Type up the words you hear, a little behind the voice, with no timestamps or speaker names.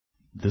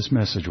This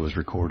message was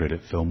recorded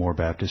at Fillmore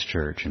Baptist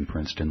Church in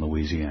Princeton,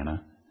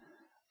 Louisiana.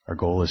 Our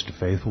goal is to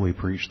faithfully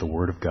preach the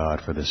Word of God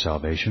for the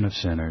salvation of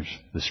sinners,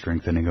 the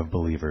strengthening of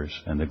believers,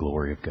 and the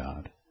glory of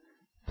God.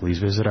 Please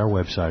visit our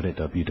website at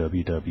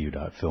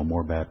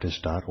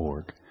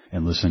www.fillmorebaptist.org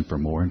and listen for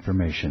more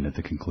information at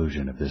the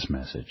conclusion of this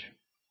message.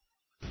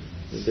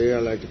 Today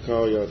I'd like to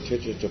call your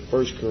attention to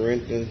 1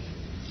 Corinthians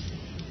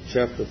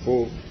chapter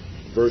 4,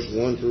 verse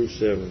 1 through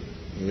 7.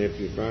 And if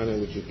you find it,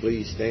 would you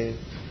please stand?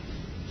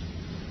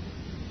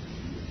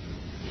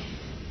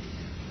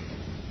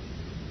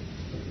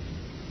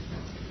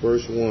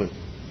 Verse 1.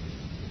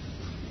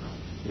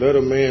 Let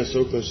a man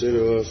so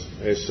consider us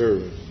as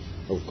servants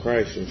of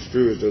Christ and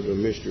stewards of the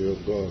mystery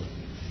of God.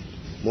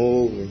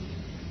 Moreover,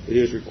 it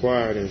is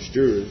required in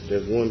stewards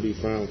that one be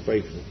found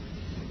faithful.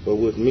 But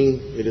with me,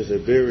 it is a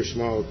very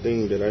small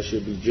thing that I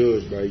should be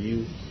judged by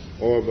you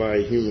or by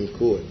a human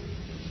court.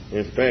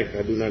 In fact,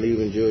 I do not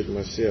even judge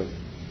myself.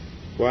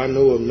 For I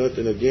know of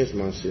nothing against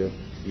myself,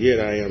 yet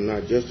I am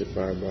not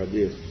justified by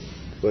this.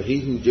 But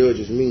he who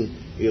judges me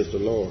is the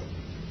Lord.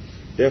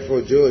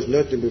 Therefore judge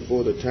nothing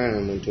before the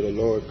time until the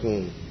Lord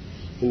comes,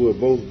 who will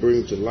both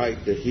bring to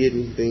light the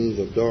hidden things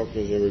of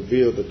darkness and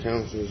reveal the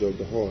counsels of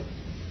the heart.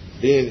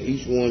 Then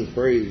each one's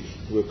praise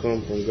will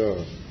come from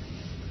God.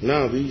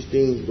 Now these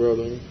things,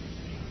 brethren,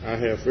 I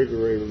have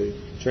figuratively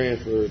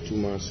transferred to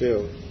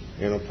myself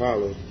and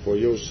Apollos for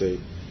your sake,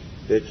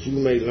 that you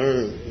may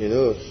learn in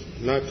us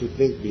not to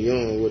think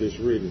beyond what is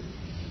written,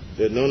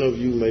 that none of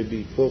you may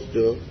be puffed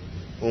up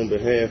on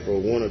behalf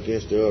of one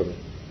against the other.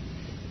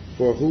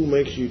 For who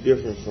makes you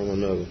different from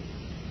another?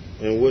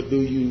 And what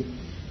do you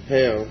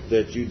have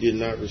that you did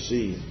not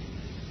receive?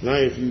 Now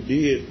if you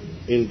did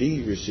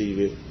indeed receive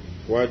it,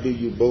 why do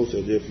you boast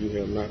as if you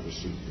have not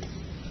received it?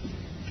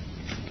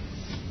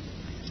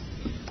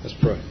 Let's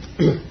pray.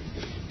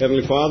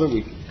 Heavenly Father,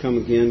 we come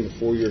again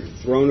before your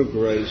throne of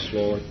grace,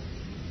 Lord,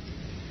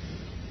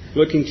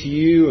 looking to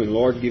you and,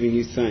 Lord, giving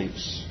you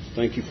thanks.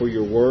 Thank you for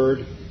your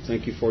word.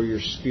 Thank you for your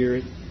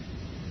Spirit.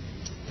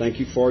 Thank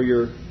you for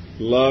your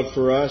love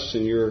for us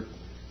and your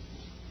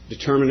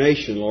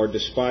determination, Lord,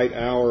 despite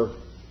our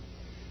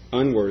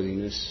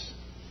unworthiness,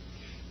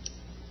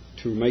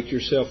 to make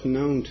yourself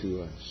known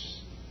to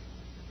us.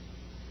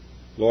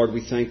 Lord, we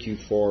thank you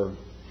for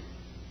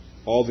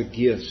all the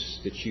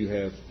gifts that you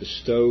have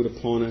bestowed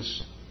upon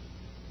us.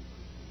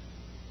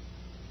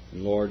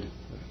 And Lord,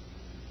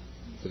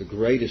 for the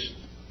greatest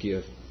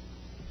gift,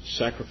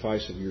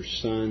 sacrifice of your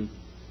Son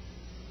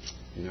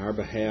in our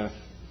behalf,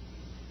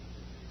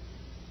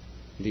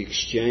 the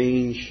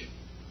exchange,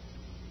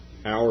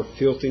 our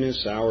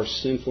filthiness, our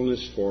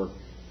sinfulness for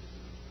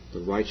the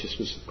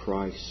righteousness of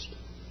Christ.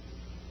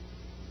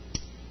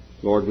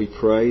 Lord, we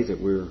pray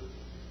that we're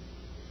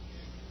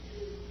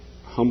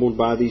humbled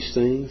by these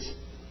things,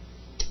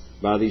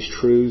 by these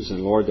truths,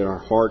 and Lord, that our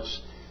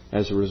hearts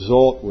as a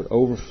result would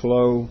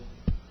overflow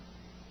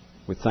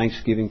with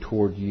thanksgiving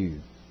toward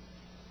you.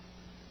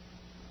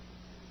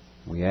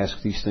 We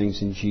ask these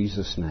things in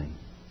Jesus' name.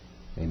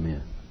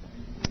 Amen.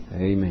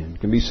 Amen. You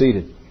can be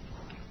seated.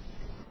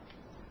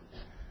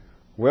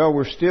 Well,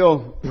 we're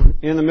still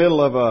in the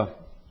middle of a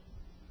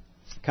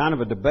kind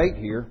of a debate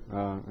here.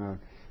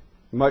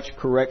 Much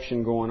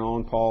correction going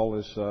on. Paul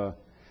is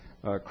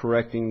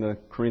correcting the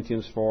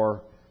Corinthians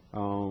for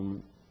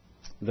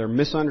their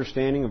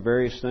misunderstanding of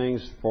various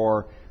things,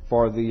 for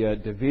the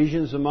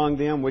divisions among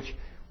them, which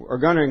are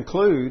going to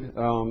include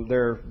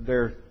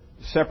their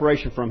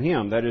separation from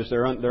Him. That is,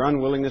 their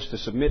unwillingness to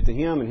submit to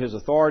Him and His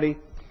authority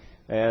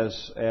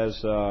as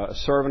a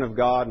servant of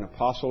God, an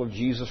apostle of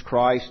Jesus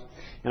Christ.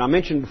 And I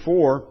mentioned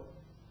before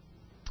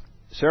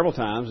several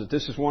times that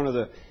this is one of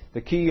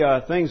the key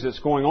things that's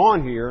going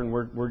on here, and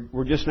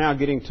we're just now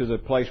getting to the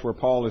place where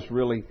Paul is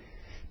really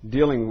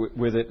dealing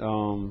with it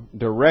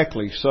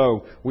directly.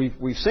 So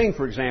we've seen,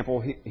 for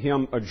example,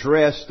 him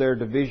address their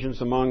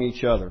divisions among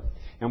each other,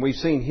 and we've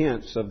seen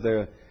hints of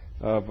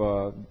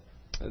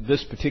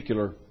this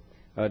particular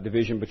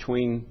division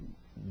between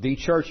the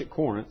church at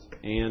Corinth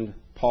and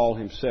Paul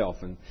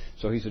himself. And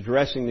so he's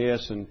addressing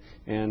this and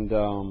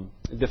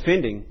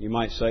defending, you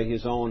might say,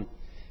 his own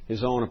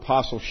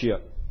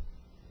apostleship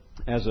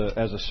as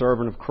a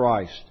servant of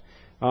Christ.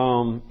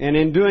 And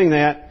in doing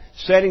that,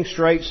 setting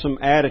straight some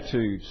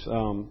attitudes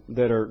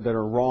that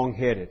are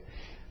wrong-headed.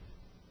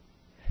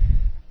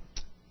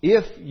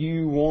 If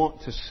you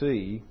want to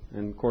see,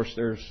 and of course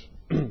there's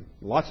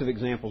lots of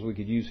examples we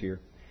could use here,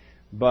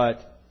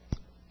 but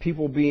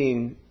people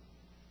being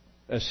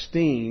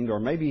esteemed,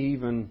 or maybe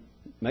even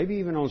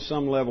on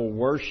some level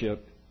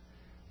worshipped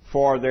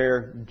for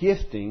their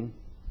gifting,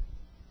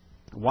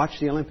 watch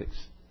the Olympics.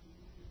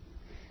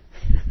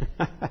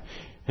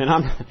 And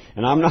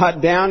I'm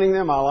not downing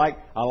them. I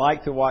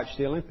like to watch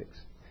the Olympics.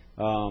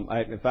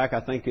 In fact,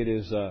 I think it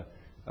is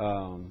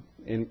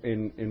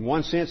in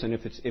one sense, and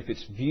if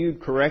it's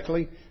viewed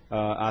correctly,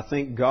 I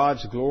think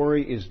God's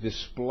glory is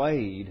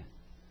displayed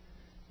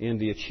in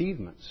the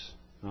achievements.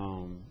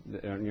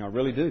 I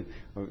really do.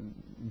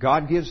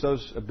 God gives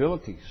those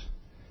abilities.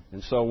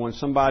 And so when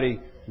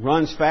somebody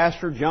runs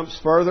faster, jumps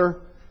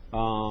further,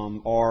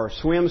 or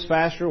swims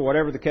faster,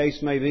 whatever the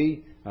case may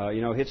be,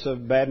 hits a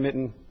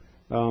badminton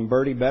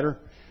birdie better,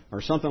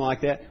 or something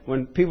like that.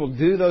 When people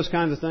do those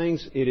kinds of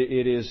things,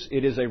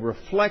 it is a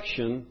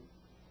reflection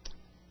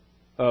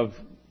of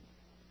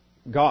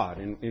God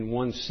in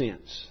one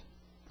sense.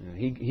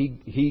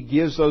 He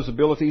gives those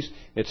abilities.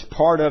 It's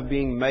part of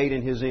being made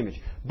in His image.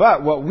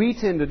 But what we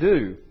tend to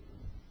do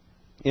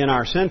in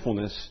our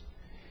sinfulness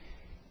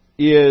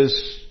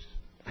is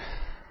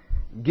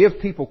give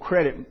people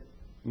credit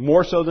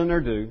more so than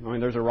they're due. I mean,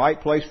 there's a right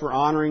place for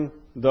honoring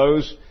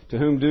those to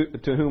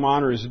whom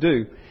honor is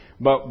due.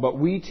 But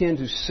we tend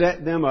to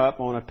set them up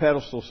on a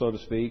pedestal, so to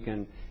speak,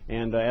 and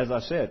as I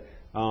said,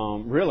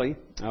 really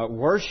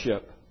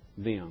worship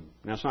them.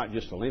 Now, it's not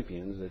just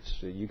Olympians.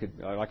 You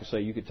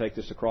could take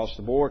this across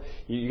the board.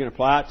 You can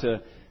apply it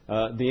to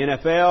the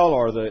NFL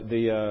or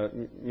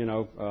the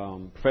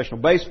professional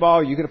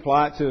baseball. You could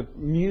apply it to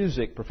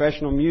music,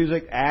 professional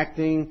music,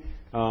 acting,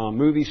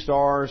 movie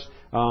stars,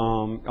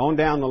 on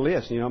down the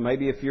list.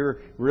 Maybe if you're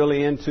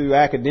really into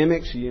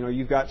academics,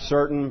 you've got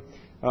certain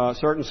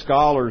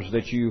scholars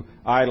that you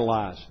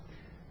idolize.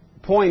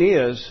 The point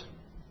is,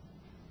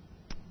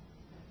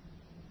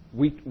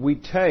 we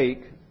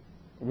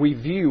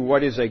view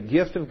what is a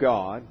gift of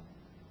God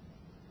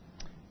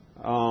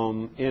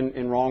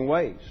in wrong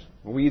ways.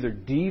 We either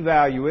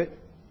devalue it,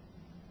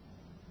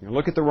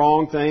 look at the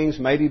wrong things,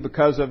 maybe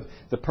because of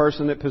the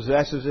person that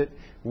possesses it.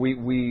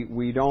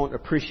 We don't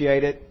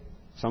appreciate it.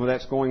 Some of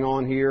that's going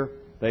on here.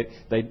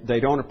 They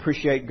don't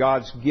appreciate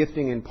God's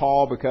gifting in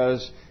Paul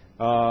because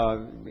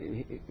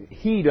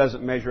he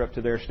doesn't measure up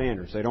to their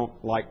standards. They don't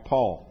like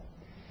Paul.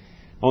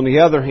 On the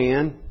other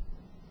hand,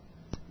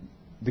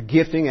 the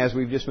gifting, as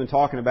we've just been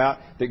talking about,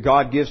 that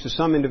God gives to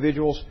some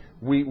individuals,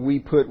 we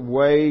put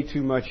way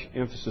too much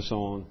emphasis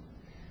on.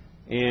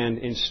 And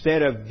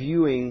instead of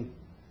viewing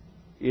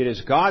it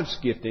as God's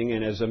gifting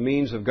and as a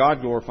means of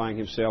God glorifying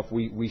Himself,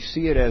 we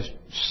see it as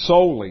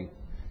solely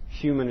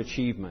human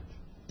achievement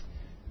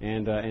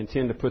and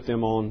tend to put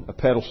them on a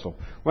pedestal.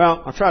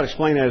 Well, I'll try to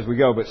explain that as we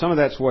go, but some of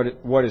that's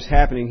what is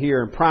happening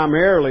here. And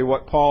primarily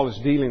what Paul is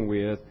dealing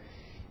with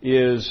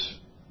is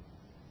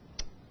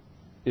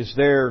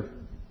their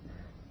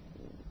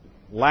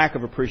lack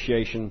of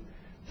appreciation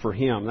for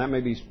Him. That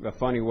may be a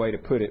funny way to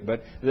put it,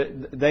 but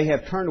they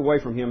have turned away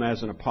from Him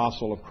as an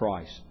apostle of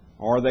Christ.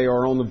 Or they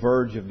are on the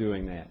verge of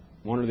doing that.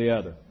 One or the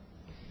other.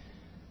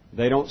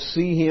 They don't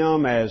see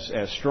Him as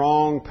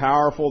strong,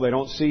 powerful. They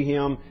don't see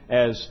Him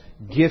as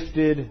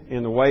gifted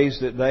in the ways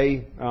that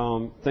they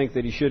think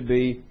that He should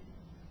be.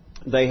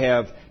 They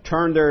have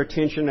turned their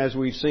attention, as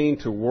we've seen,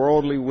 to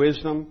worldly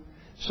wisdom.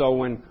 So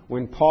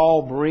when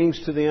Paul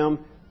brings to them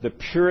the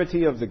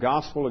purity of the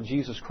gospel of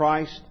Jesus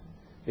Christ,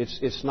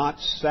 it's not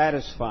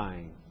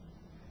satisfying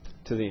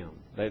to them.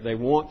 They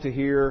want to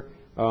hear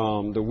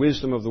the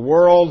wisdom of the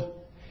world,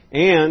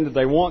 and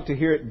they want to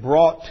hear it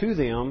brought to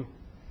them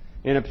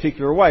in a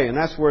particular way. And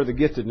that's where the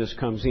giftedness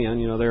comes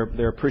in.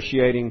 They're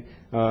appreciating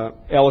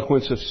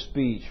eloquence of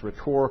speech,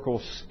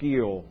 rhetorical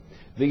skill,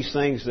 these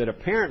things that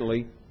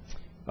apparently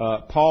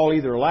Paul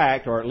either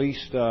lacked or at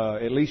least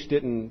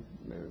didn't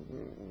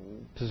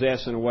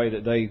possess in a way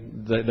that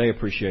they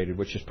appreciated,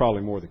 which is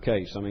probably more the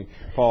case. I mean,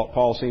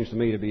 Paul seems to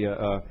me to be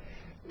a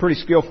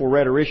pretty skillful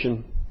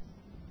rhetorician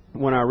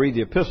when I read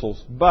the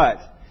epistles, but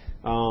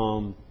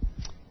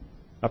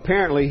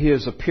apparently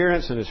his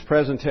appearance and his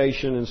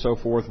presentation and so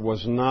forth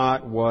was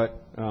not what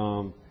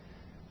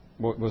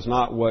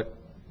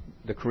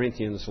the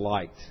Corinthians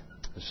liked.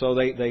 So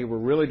they were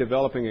really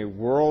developing a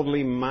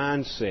worldly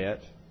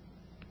mindset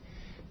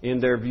in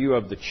their view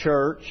of the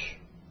church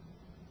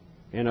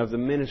and of the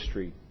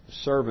ministry, the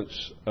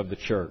servants of the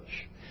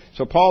church.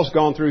 So Paul's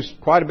gone through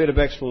quite a bit of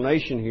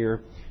explanation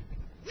here,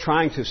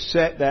 trying to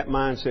set that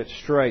mindset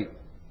straight.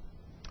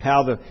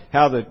 How the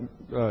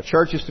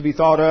church is to be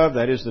thought of,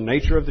 that is the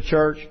nature of the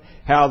church.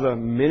 How the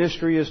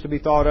ministry is to be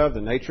thought of,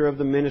 the nature of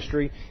the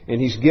ministry. And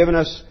he's given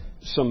us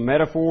some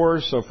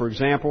metaphors. So, for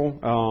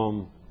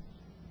example,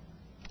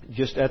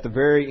 just at the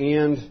very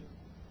end,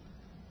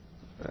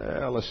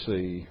 let's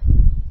see.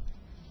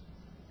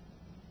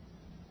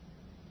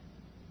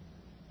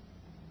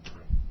 If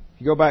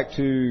you go back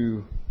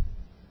to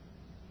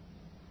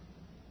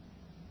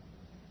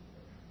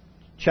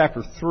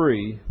chapter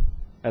 3,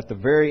 at the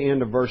very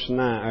end of verse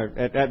 9,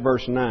 at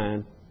verse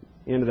 9,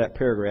 end of that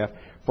paragraph,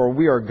 for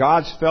we are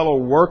God's fellow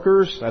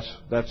workers.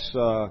 That's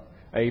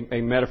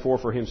a metaphor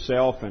for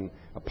himself and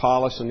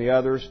Apollos and the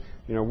others.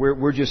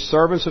 We're just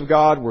servants of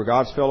God. We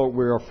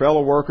are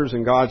fellow workers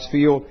in God's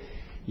field.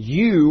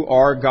 You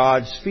are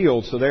God's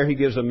field. So there he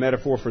gives a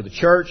metaphor for the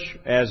church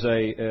as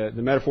the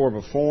metaphor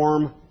of a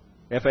farm,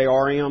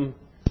 F-A-R-M.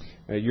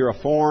 You're a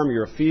farm,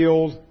 you're a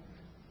field,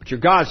 but you're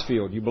God's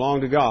field. You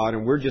belong to God,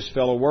 and we're just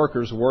fellow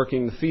workers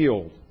working the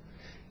field.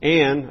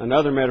 And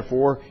another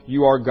metaphor,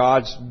 you are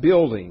God's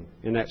building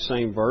in that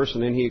same verse,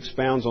 and then he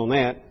expounds on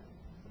that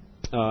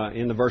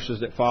in the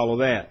verses that follow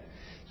that.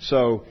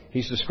 So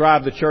he's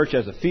described the church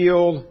as a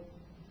field,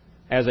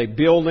 as a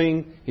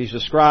building. He's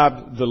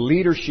described the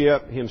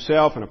leadership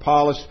himself and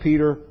Apollos,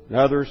 Peter, and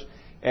others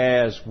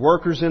as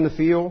workers in the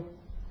field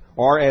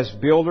or as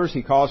builders.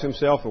 He calls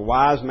himself a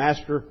wise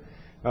master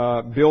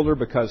builder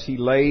because he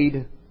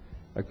laid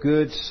a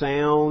good,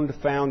 sound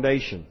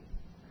foundation,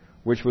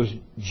 which was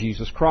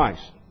Jesus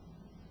Christ.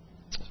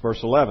 That's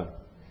verse 11.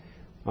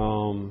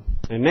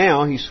 And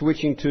now he's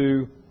switching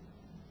to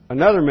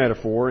another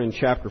metaphor in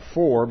chapter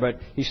 4, but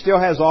he still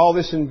has all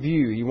this in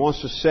view. He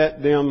wants to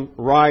set them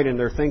right in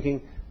their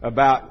thinking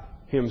about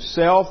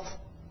himself,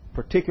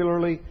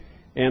 particularly,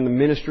 and the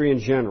ministry in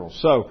general.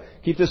 So,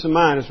 keep this in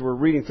mind as we're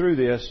reading through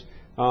this.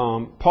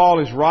 Paul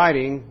is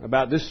writing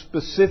about this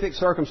specific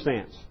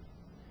circumstance.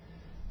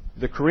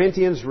 The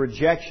Corinthians'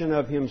 rejection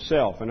of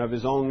himself and of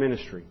his own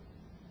ministry.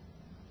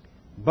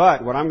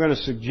 But what I'm going to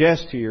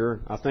suggest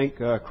here, I think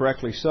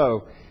correctly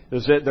so,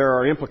 is that there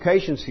are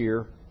implications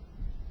here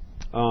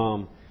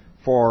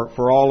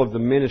for all of the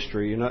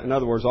ministry. In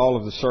other words, all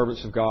of the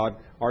servants of God,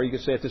 or you could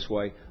say it this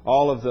way,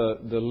 all of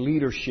the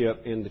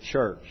leadership in the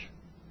church.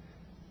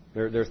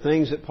 There are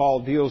things that Paul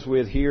deals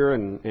with here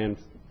and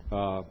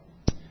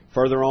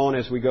further on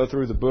as we go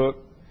through the book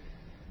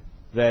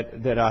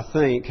that I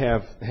think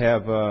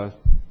have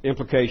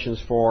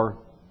implications for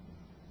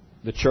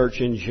the church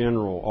in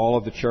general, all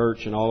of the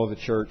church and all of the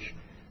church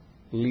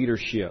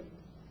leadership.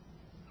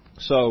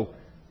 So,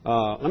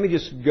 let me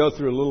just go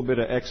through a little bit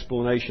of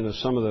explanation of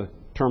some of the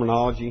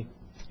terminology,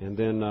 and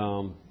then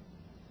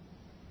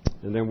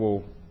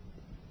we'll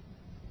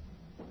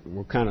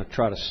kind of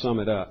try to sum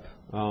it up.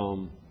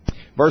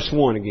 Verse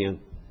 1 again.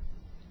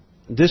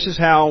 This is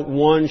how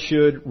one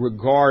should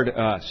regard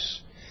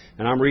us.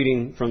 And I'm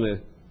reading from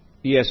the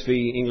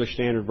ESV, English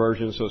Standard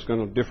Version, so it's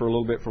going to differ a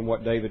little bit from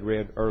what David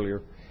read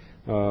earlier,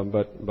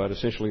 but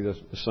essentially the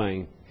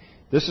same.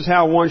 This is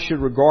how one should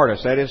regard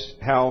us. That is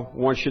how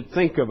one should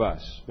think of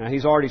us. Now,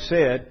 he's already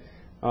said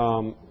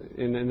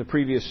in the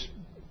previous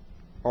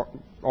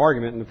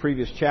argument, in the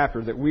previous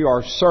chapter, that we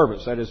are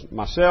servants. That is,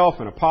 myself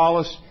and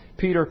Apollos,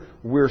 Peter,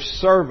 we're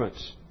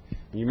servants.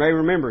 You may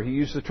remember he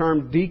used the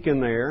term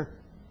deacon there,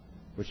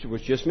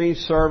 which just means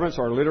servants,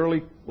 or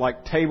literally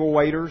like table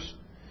waiters.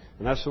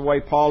 And that's the way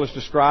Paul is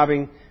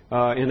describing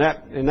in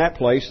that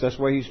place. That's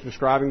the way he's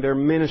describing their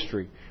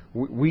ministry.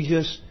 We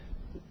just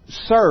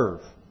serve.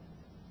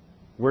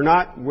 We're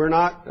not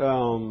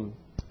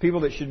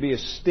people that should be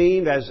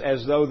esteemed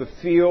as though the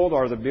field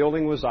or the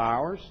building was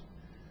ours.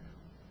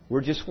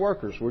 We're just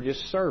workers. We're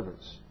just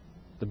servants.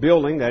 The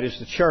building, that is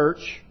the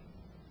church,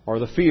 or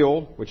the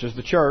field, which is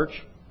the church,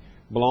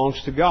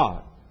 belongs to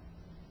God.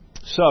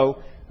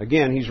 So,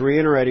 again, he's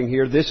reiterating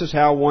here, this is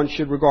how one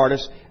should regard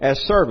us as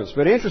servants.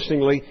 But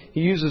interestingly,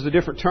 he uses a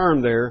different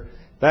term there.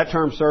 That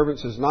term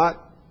servants is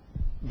not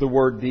the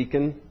word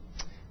deacon,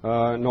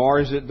 nor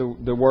is it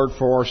the word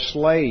for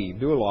slave,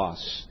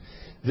 doulos.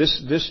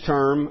 This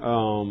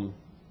term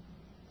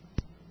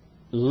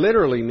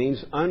literally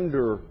means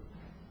under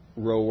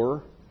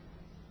rower.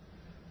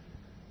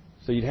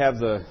 So you'd have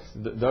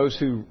those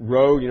who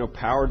rowed,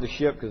 powered the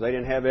ship, because they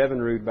didn't have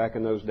Evinrude back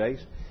in those days.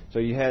 So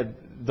you had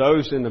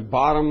those in the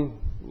bottom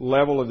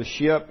level of the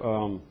ship,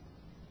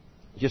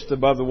 just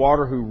above the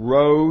water, who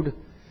rowed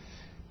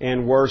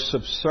and were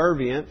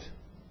subservient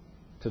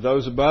to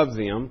those above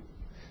them.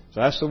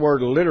 So that's the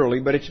word literally,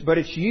 but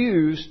it's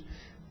used.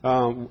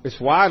 It's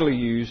widely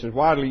used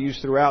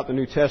throughout the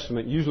New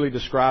Testament, usually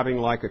describing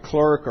like a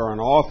clerk or an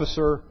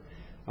officer.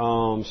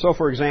 So,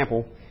 for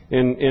example,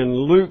 in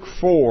Luke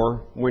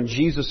 4, when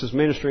Jesus is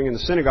ministering in the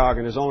synagogue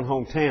in his own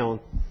hometown,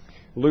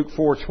 Luke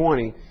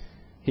 4:20,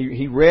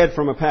 he read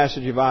from a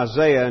passage of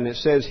Isaiah, and it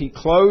says, he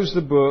closed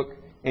the book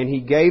and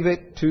he gave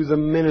it to the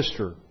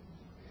minister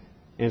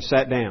and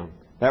sat down.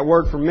 That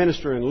word for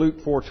minister in Luke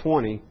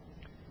 4:20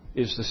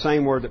 is the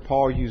same word that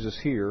Paul uses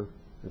here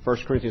in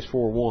 1 Corinthians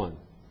 4:1.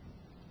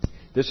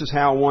 This is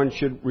how one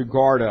should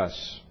regard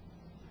us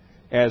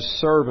as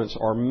servants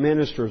or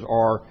ministers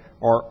or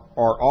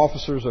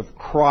officers of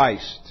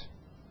Christ.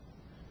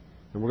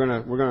 And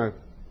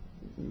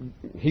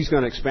he's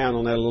going to expound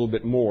on that a little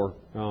bit more.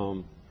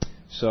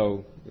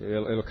 So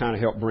it'll kind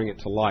of help bring it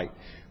to light.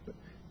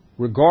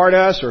 Regard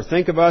us or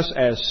think of us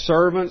as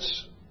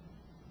servants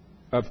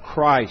of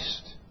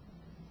Christ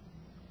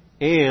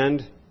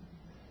and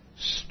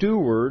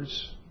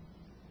stewards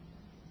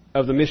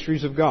of the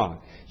mysteries of God.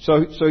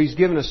 So he's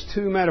given us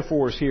two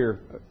metaphors here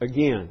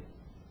again.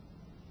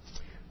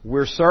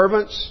 We're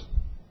servants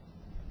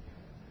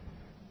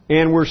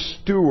and we're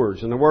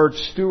stewards. And the word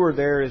steward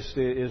there is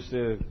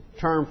the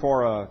term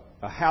for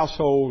a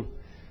household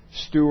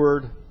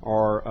steward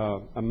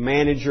or a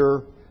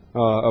manager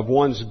of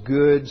one's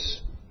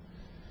goods.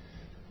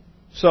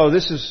 So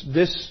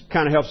this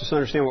kind of helps us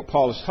understand what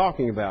Paul is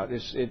talking about.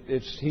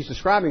 He's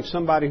describing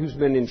somebody who's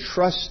been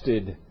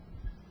entrusted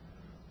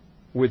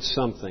with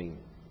something.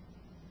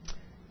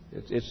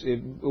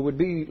 It would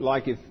be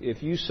like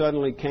if you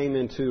suddenly came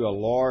into a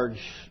large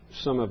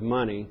sum of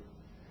money,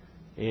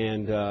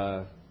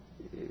 and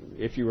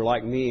if you were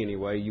like me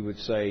anyway, you would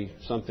say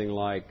something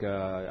like,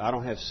 I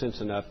don't have sense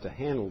enough to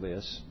handle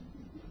this.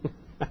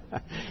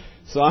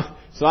 So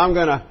I'm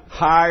going to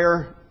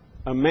hire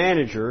a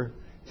manager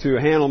to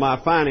handle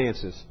my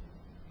finances.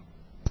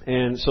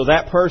 And so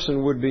that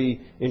person would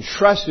be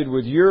entrusted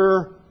with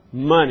your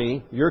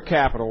money, your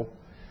capital,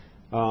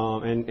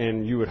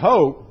 and you would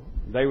hope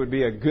they would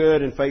be a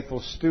good and faithful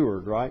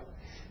steward, right?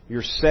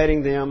 You're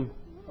setting them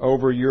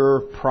over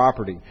your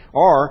property.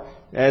 Or,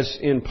 as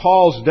in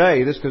Paul's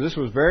day, because this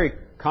was very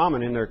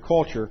common in their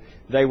culture,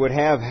 they would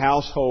have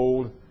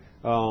household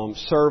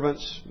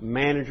servants,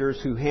 managers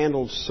who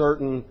handled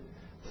certain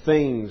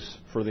things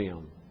for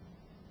them.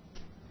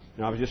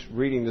 Now, I was just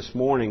reading this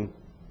morning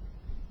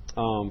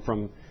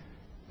from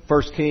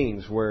 1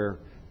 Kings, where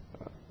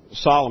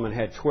Solomon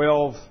had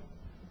 12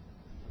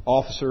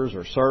 officers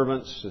or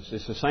servants.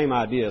 It's the same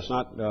idea. It's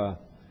not.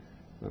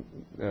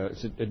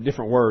 It's a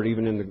different word,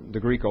 even in the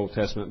Greek Old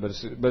Testament, but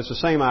it's the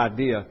same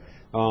idea.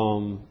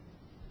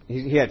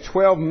 He had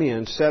 12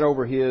 men set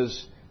over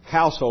his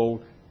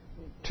household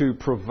to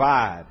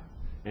provide,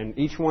 and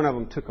each one of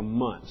them took a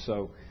month.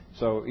 So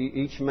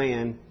each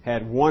man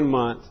had 1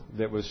 month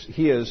that was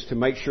his to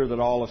make sure that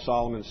all of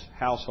Solomon's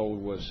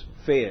household was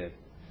fed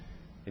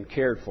and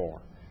cared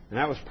for. And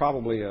that was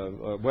probably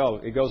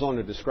it goes on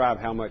to describe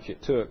how much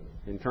it took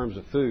in terms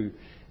of food,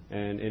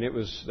 and that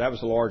was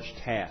a large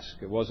task.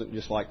 It wasn't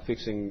just like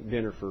fixing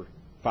dinner for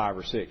 5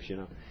 or 6, you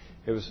know.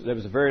 It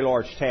was a very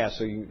large task,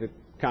 so you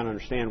kind of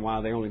understand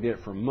why they only did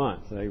it for a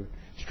month. They would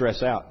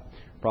stress out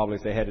probably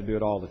if they had to do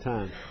it all the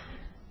time.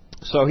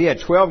 So he had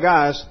 12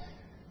 guys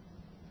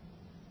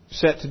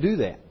set to do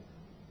that,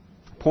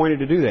 appointed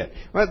to do that.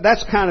 Well,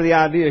 that's kind of the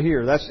idea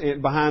here. That's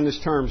behind this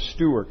term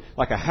steward,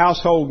 like a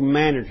household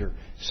manager,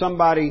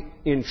 somebody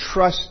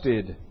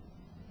entrusted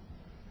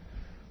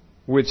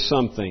with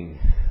something,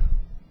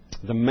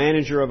 the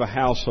manager of a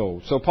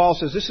household. So Paul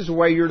says this is the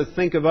way you're to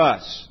think of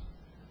us,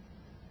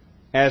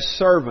 as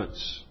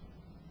servants,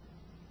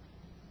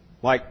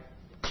 like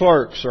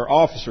clerks or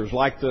officers,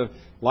 like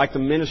the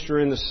minister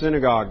in the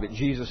synagogue that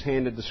Jesus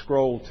handed the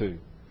scroll to,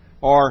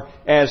 or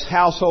as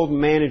household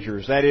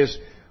managers. That is,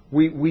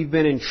 we've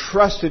been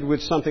entrusted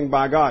with something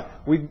by God.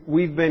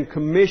 We've been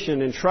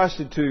commissioned,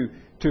 entrusted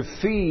to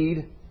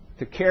feed,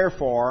 to care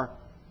for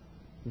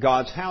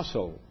God's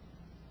household.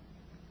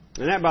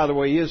 And that, by the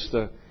way, is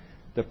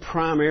the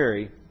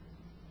primary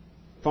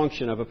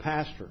function of a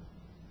pastor.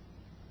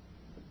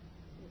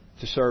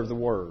 To serve the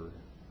Word.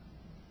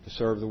 To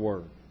serve the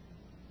Word.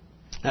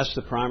 That's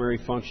the primary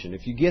function.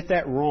 If you get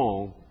that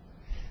wrong,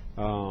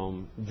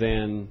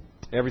 then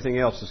everything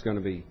else is going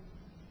to be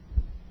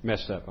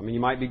messed up. I mean,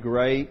 you might be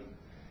great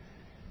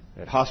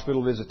at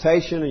hospital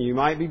visitation, and you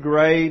might be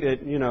great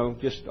at,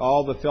 just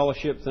all the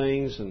fellowship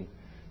things and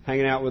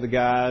hanging out with the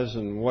guys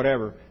and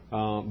whatever.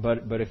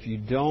 But if you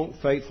don't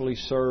faithfully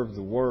serve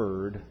the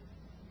Word,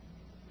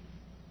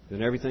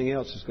 then everything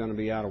else is going to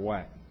be out of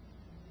whack.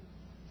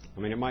 I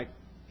mean, it might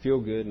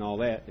feel good and all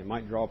that. It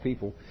might draw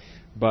people,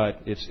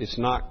 but it's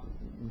not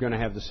going to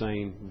have the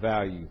same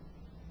value.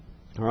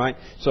 All right?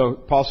 So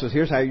Paul says,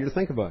 here's how you're to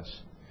think of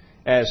us.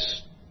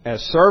 As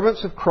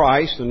servants of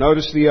Christ, and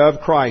notice the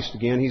of Christ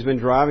again. He's been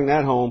driving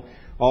that home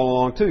all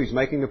along too. He's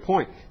making the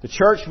point. The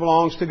church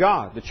belongs to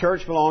God. The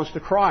church belongs to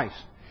Christ.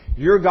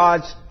 You're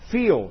God's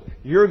field.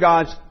 You're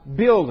God's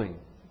building.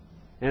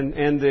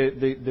 And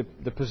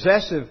the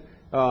possessive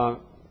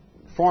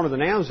form of the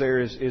nouns there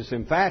is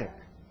emphatic.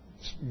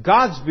 It's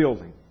God's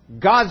building.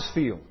 God's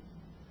field.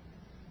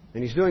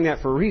 And he's doing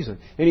that for a reason.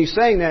 And he's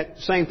saying that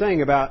same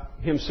thing about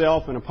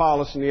himself and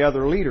Apollos and the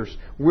other leaders.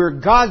 We're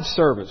God's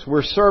servants.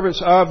 We're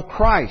servants of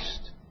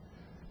Christ.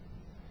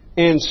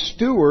 And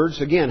stewards,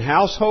 again,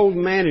 household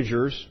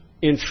managers,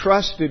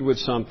 entrusted with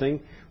something.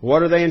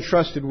 What are they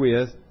entrusted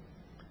with?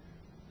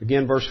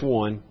 Again, verse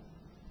 1.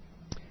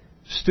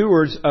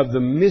 Stewards of the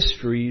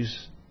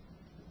mysteries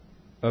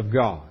of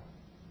God.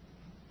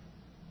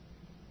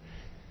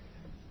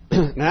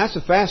 Now, that's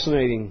a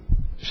fascinating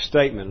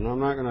statement, and I'm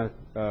not going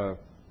to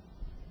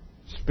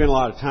spend a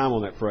lot of time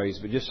on that phrase,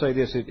 but just say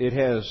this: it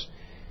has,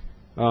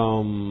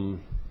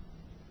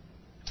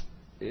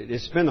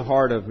 it's been the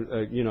heart of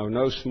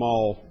no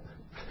small,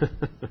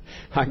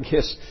 I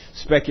guess,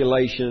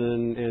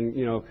 speculation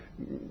and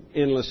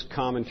endless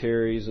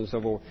commentaries and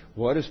so forth.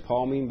 What does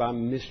Paul mean by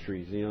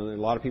mysteries? A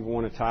lot of people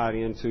want to tie it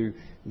into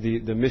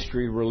the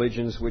mystery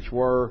religions which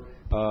were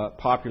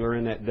popular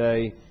in that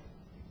day.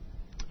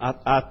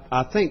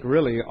 I think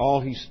really all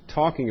he's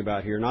talking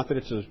about here, not that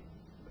it's a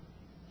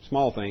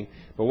small thing,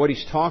 but what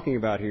he's talking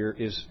about here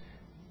is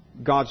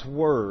God's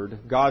Word,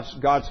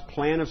 God's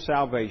plan of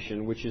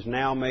salvation, which is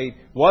now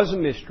was a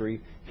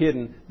mystery,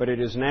 hidden, but it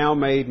is now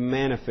made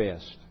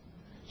manifest.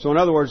 So in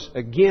other words,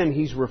 again,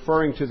 he's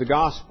referring to the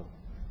gospel,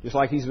 just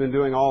like he's been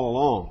doing all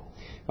along.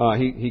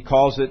 He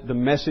calls it the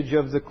message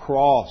of the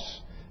cross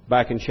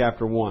back in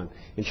chapter 1.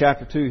 In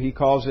chapter 2, he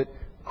calls it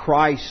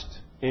Christ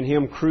and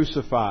Him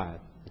crucified.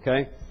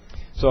 Okay?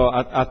 So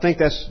I think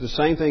that's the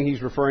same thing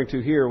he's referring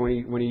to here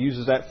when he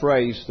uses that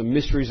phrase, the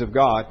mysteries of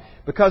God,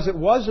 because it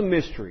was a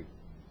mystery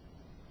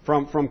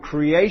from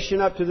creation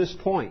up to this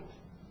point.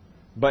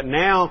 But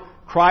now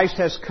Christ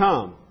has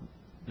come,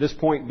 this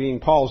point being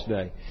Paul's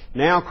day.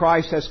 Now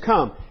Christ has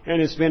come,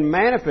 and it's been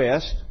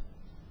manifest,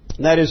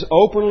 that is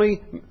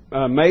openly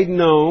made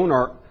known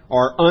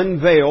are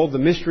unveiled. The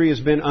mystery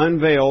has been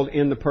unveiled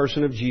in the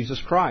person of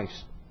Jesus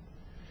Christ.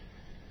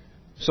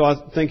 So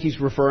I think he's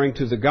referring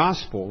to the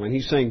gospel. And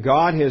he's saying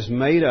God has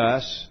made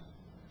us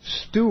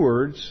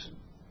stewards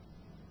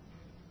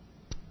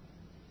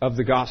of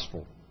the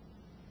gospel.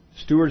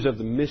 Stewards of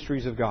the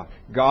mysteries of God.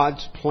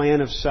 God's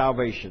plan of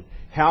salvation.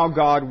 How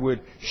God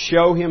would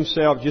show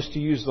Himself, just to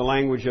use the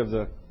language of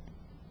the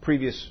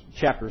previous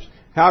chapters,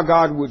 how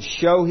God would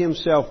show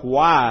Himself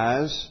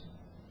wise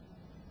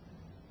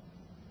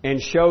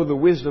and show the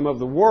wisdom of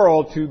the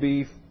world to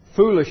be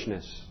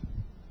foolishness.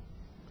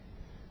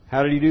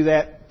 How did He do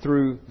that?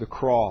 Through the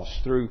cross,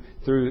 through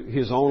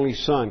His only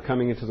Son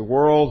coming into the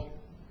world,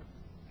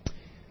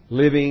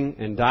 living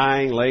and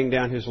dying, laying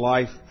down His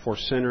life for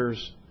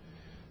sinners,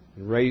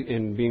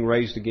 and being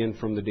raised again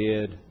from the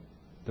dead.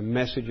 The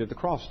message of the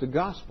cross, the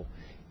gospel.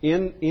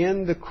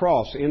 In the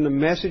cross, in the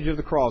message of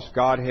the cross,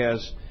 God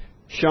has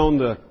shown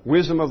the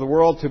wisdom of the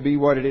world to be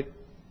what it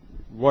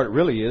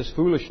really is,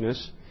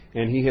 foolishness,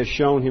 and He has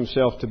shown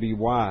Himself to be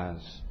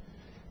wise.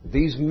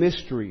 These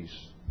mysteries,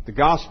 the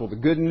gospel, the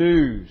good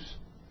news,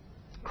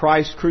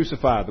 Christ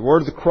crucified, the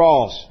word of the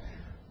cross,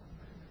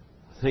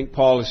 I think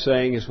Paul is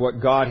saying is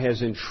what God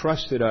has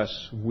entrusted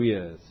us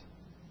with.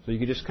 So you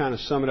could just kind of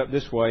sum it up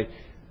this way.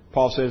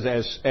 Paul says,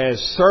 as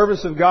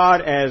servants of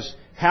God, as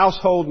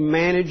household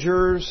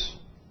managers,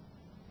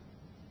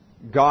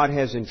 God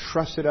has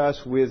entrusted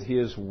us with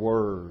His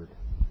Word,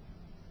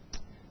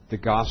 the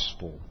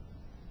gospel.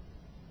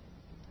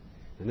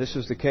 And this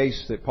is the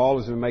case that Paul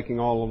has been making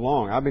all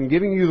along. I've been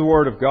giving you the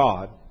Word of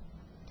God.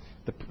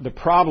 The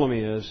problem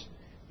is,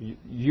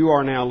 you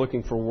are now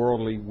looking for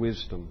worldly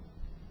wisdom.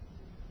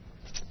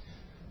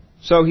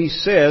 So he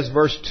says,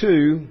 verse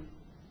 2,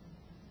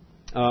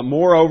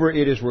 moreover,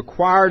 it is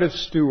required of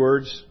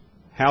stewards,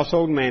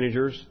 household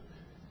managers,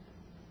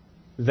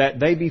 that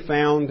they be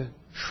found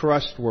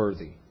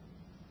trustworthy.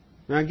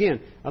 Now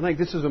again, I think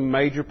this is a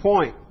major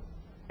point.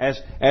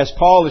 As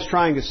Paul is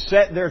trying to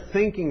set their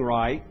thinking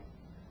right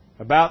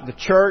about the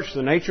church,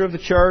 the nature of the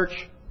church,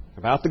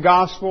 about the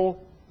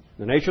gospel,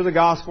 the nature of the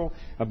gospel,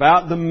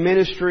 about the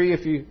ministry,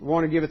 if you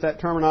want to give it that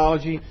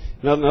terminology.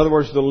 In other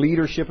words, the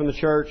leadership in the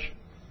church.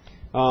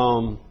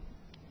 Paul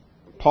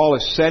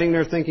is setting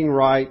their thinking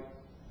right.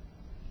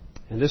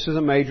 And this is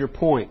a major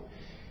point.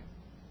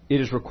 It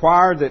is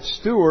required that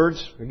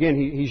stewards, again,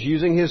 he's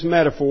using his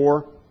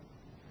metaphor.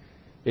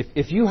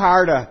 If you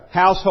hired a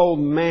household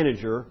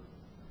manager,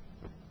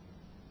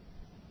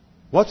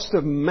 what's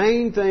the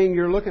main thing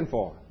you're looking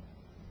for?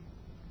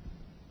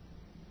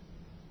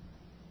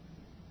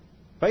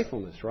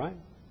 Faithfulness, right?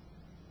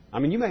 I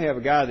mean, you may have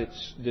a guy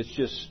that's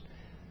just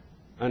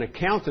an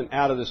accountant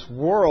out of this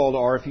world,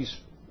 or if he's,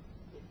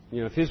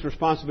 if his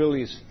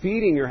responsibility is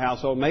feeding your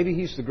household, maybe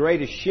he's the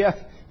greatest chef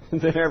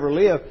that ever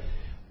lived.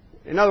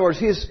 In other words,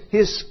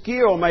 his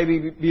skill may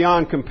be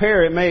beyond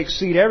compare. It may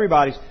exceed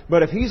everybody's.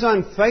 But if he's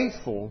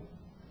unfaithful,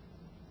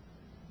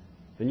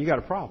 then you got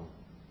a problem.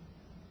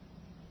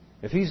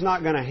 If he's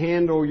not going to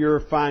handle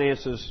your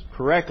finances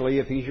correctly,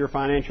 if he's your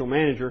financial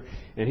manager,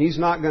 and he's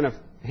not going to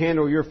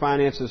handle your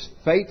finances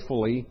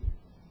faithfully,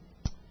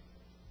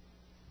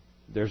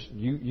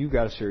 you've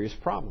got a serious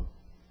problem.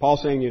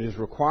 Paul's saying it is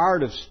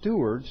required of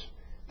stewards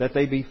that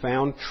they be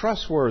found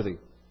trustworthy.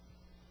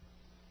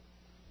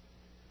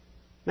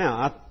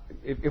 Now,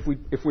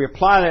 if we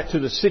apply that to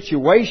the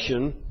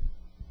situation,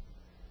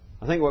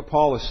 I think what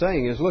Paul is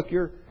saying is, look,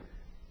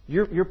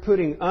 you're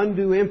putting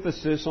undue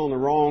emphasis on the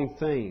wrong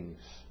things.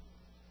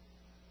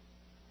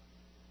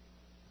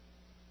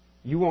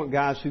 You want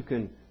guys who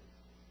can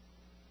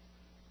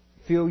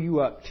fill you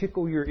up,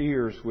 tickle your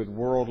ears with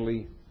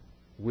worldly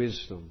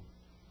wisdom,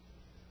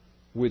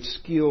 with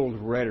skilled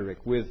rhetoric,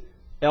 with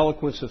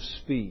eloquence of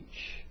speech.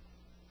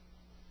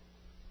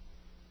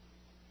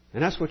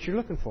 And that's what you're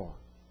looking for.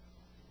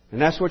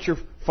 And that's what you're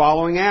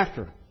following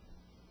after.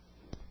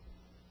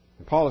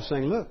 And Paul is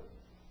saying, look,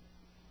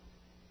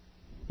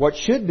 what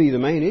should be the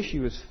main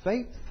issue is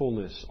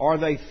faithfulness. Are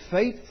they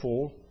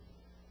faithful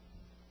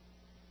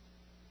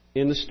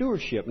in the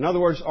stewardship? In other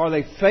words, are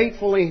they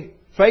faithfully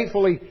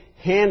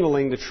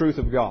handling the truth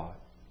of God?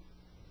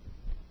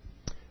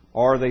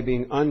 Or are they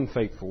being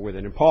unfaithful with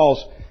it? And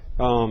Paul's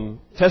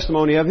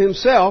testimony of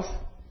himself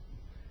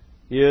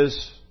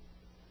is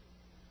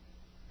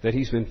that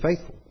he's been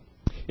faithful.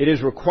 It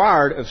is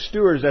required of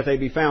stewards that they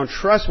be found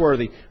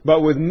trustworthy.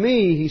 But with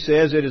me, he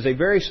says, it is a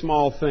very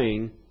small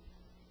thing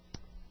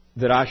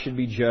that I should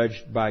be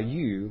judged by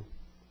you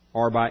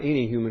or by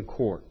any human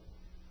court.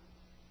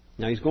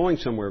 Now he's going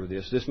somewhere with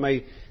this. This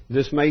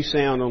may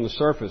sound on the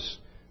surface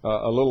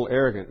a little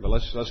arrogant, but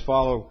let's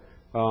follow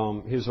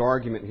his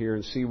argument here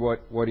and see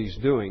what he's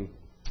doing.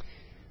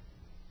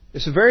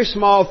 It's a very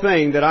small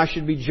thing that I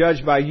should be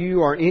judged by you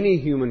or any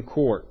human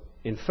court.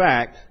 In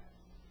fact,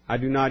 I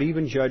do not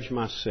even judge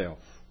myself.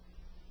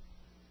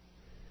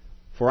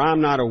 For I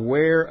am not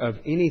aware of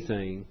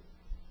anything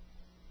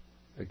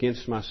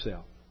against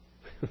myself.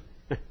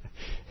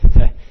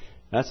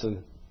 That's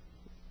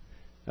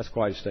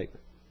quite a statement.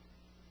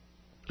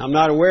 I'm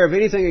not aware of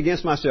anything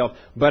against myself,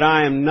 but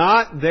I am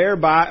not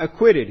thereby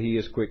acquitted, he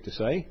is quick to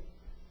say.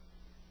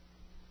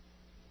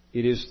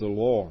 It is the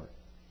Lord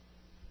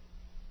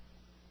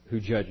who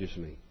judges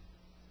me.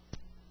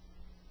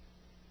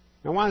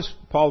 Now, why is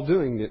Paul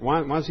doing it?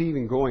 Why is he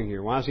even going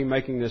here? Why is he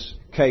making this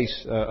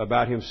case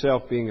about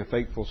himself being a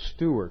faithful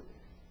steward?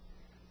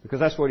 Because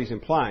that's what he's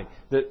implying.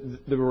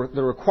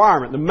 The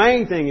requirement, the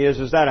main thing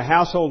is that a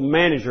household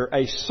manager,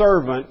 a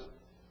servant,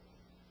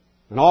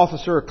 an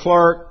officer, a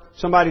clerk,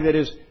 somebody that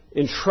is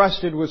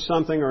entrusted with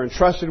something or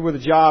entrusted with a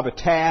job, a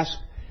task,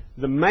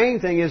 the main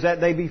thing is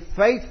that they be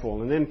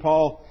faithful. And then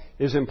Paul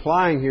is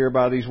implying here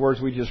by these words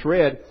we just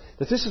read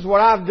that this is what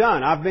I've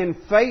done. I've been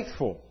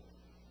faithful.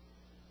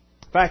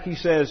 In fact, he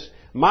says,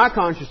 my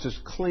conscience is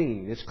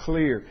clean. It's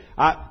clear.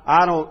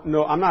 I don't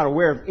know. I'm not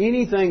aware of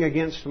anything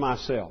against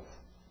myself.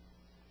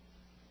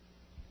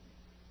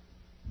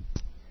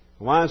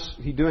 Why is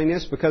he doing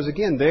this? Because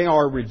again, they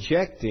are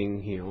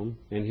rejecting him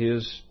and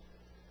his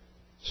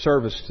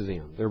service to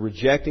them. They're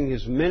rejecting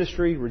his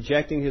ministry,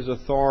 rejecting his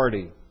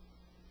authority.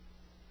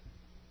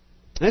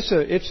 This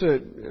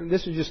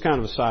is just kind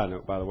of a side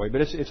note, by the way,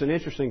 but it's an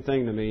interesting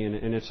thing to me,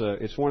 and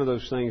it's one of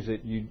those things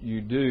that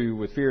you do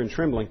with fear and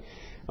trembling.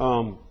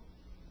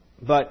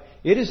 But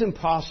it is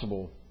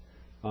impossible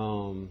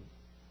to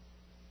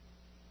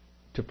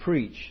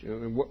preach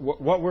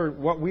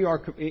what we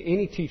are.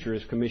 Any teacher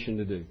is commissioned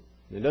to do.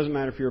 It doesn't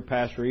matter if you're a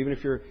pastor, even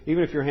if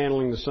you're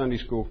handling the Sunday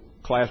school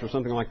class or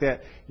something like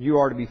that. You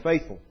are to be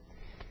faithful.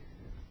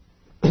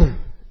 And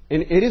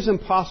it is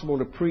impossible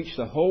to preach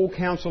the whole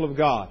counsel of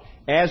God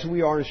as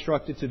we are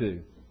instructed to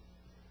do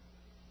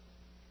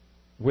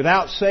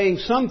without saying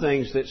some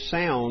things that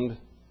sound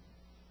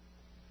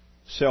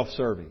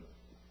self-serving.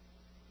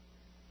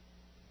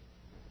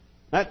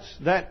 That's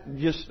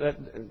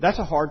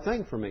a hard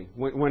thing for me.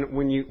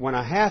 When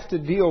I have to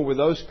deal with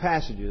those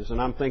passages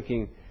and I'm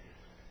thinking,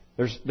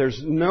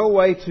 there's no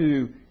way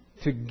to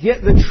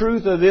get the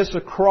truth of this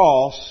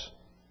across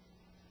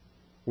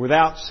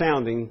without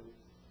sounding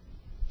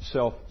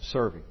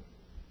self-serving.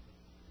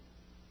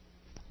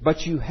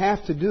 But you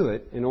have to do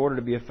it in order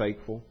to be a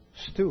faithful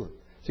steward.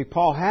 See,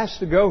 Paul has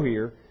to go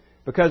here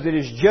because it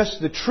is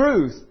just the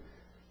truth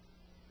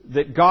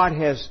that God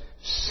has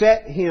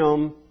set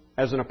him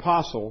as an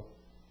apostle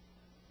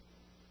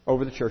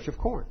over the church of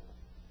Corinth.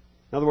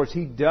 In other words,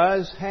 he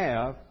does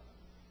have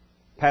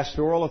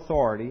pastoral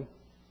authority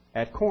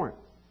at Corinth.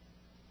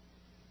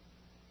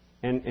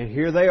 And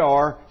here they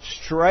are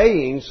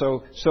straying,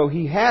 so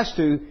he has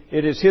to,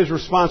 it is his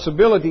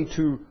responsibility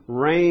to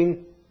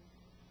rein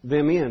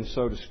them in,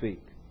 so to speak.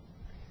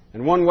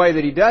 And one way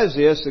that he does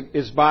this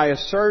is by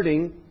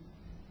asserting,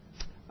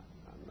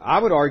 I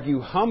would argue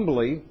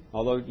humbly,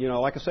 although,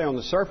 like I say, on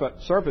the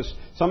surface,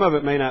 some of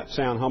it may not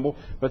sound humble,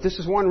 but this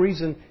is one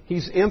reason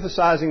he's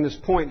emphasizing this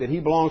point that he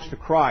belongs to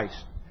Christ.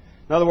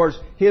 In other words,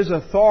 his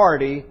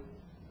authority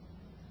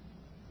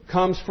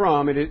comes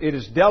from, it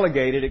is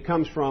delegated, it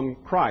comes from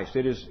Christ.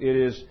 It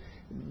is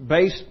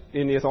based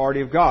in the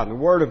authority of God, the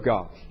Word of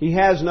God. He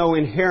has no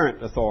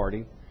inherent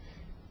authority.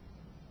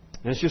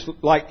 And it's just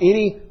like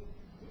any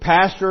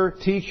pastor,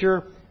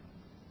 teacher,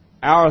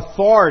 our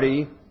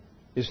authority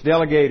is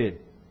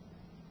delegated.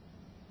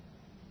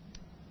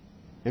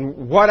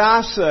 And what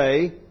I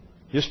say,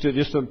 just to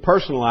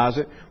personalize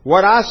it,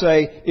 what I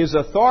say is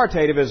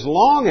authoritative as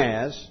long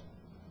as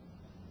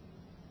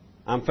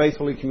I'm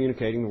faithfully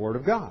communicating the Word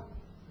of God.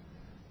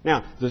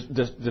 Now,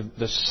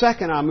 the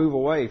second I move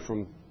away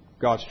from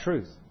God's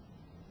truth,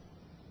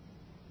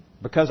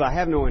 because I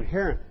have no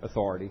inherent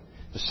authority,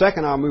 the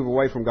second I move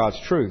away from God's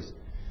truth,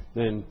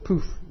 then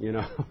poof,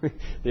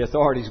 the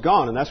authority's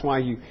gone. And that's why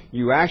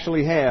you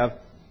actually have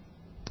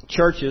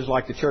churches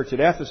like the church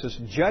at Ephesus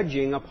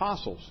judging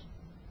apostles.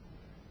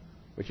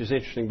 Which is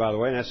interesting, by the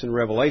way, and that's in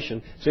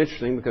Revelation. It's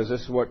interesting because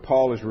this is what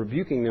Paul is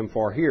rebuking them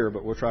for here,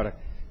 but we'll try to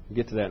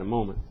get to that in a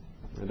moment.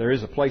 There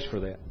is a place for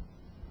that.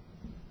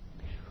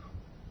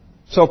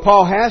 So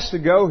Paul has to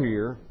go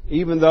here,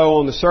 even though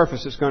on the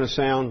surface it's going to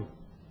sound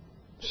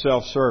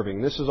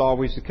self-serving. This is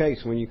always the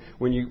case when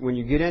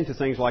you get into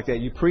things like that.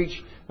 You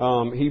preach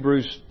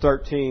Hebrews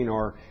 13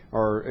 or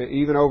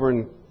even over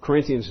in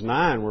Corinthians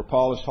 9, where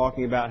Paul is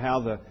talking about how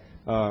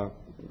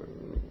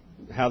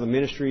the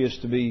ministry is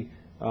to be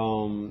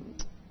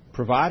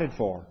provided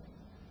for.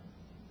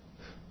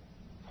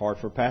 Hard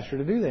for a pastor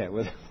to do that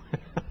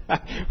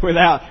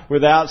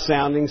without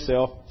sounding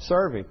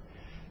self-serving.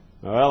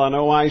 Well, I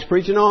know why he's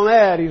preaching on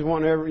that. He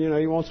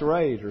wants a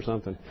raise or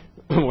something.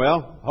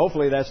 Well,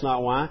 hopefully that's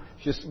not why.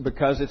 It's just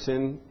because it's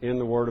in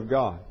the Word of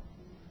God.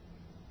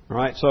 All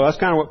right. So that's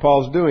kind of what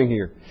Paul's doing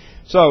here.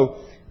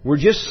 So we're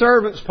just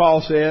servants,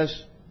 Paul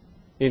says,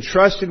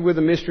 entrusted with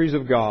the mysteries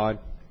of God,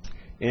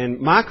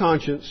 and my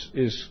conscience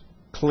is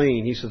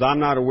clean. He says, I'm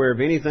not aware of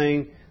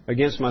anything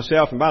against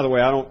myself. And by the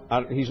way,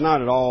 he's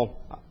not at all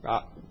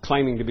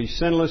claiming to be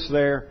sinless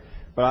there.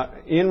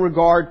 But in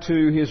regard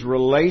to his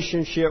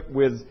relationship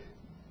with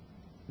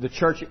the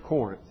church at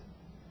Corinth,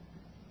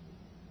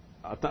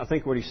 I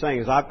think what he's saying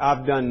is,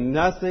 I've done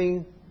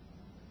nothing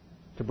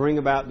to bring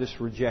about this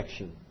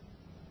rejection.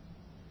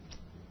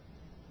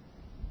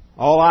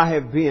 all I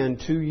have been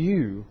to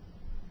you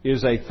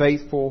is a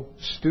faithful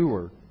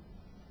steward.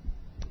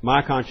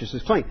 My conscience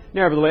is clean.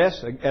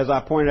 Nevertheless, as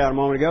I pointed out a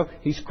moment ago,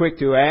 He's quick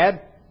to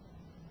add,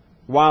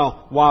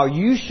 while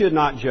you should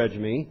not judge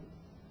me,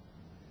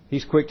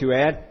 He's quick to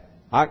add,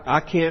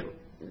 I can't,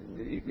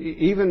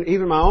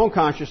 even my own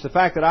conscience, the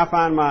fact that I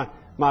find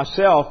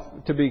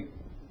myself to be,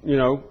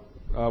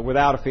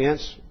 without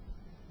offense,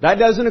 that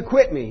doesn't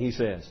acquit me, He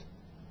says.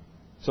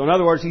 So in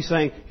other words, He's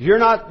saying, you're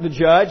not the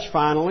judge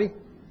finally,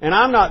 and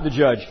I'm not the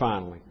judge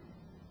finally.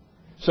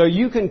 So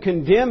you can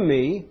condemn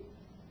me,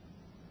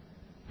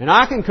 and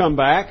I can come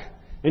back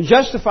and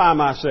justify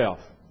myself.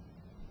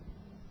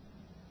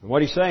 And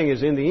what He's saying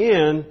is, in the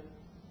end,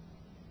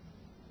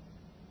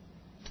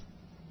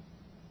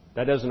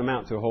 that doesn't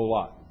amount to a whole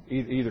lot,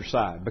 either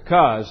side,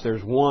 because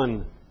there's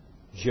one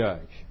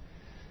judge.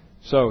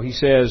 So He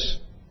says,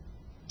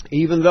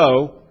 even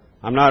though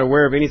I'm not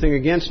aware of anything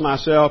against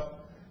myself,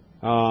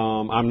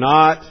 I'm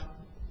not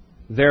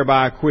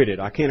thereby acquitted.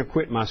 I can't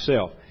acquit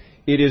myself.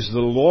 It is the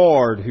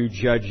Lord who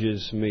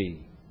judges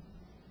me.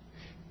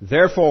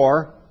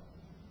 Therefore,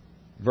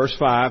 verse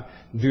 5,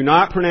 do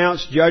not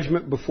pronounce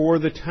judgment before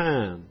the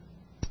time,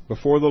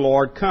 before the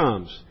Lord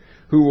comes,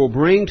 who will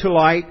bring to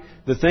light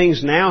the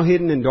things now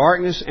hidden in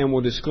darkness and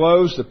will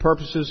disclose the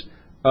purposes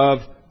of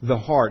the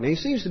heart. Now, He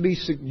seems to be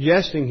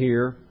suggesting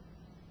here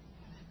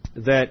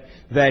that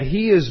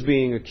he is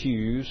being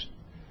accused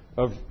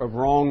of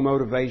wrong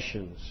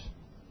motivations.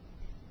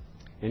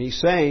 And He's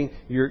saying,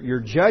 you're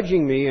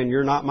judging me and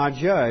you're not my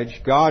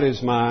judge. God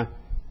is my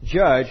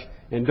judge.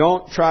 And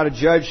don't try to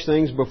judge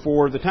things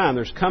before the time.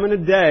 There's coming a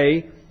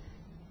day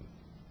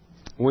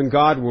when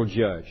God will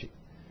judge.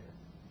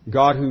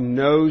 God who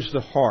knows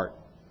the heart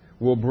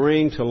will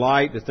bring to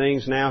light the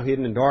things now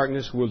hidden in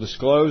darkness, will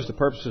disclose the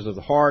purposes of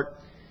the heart.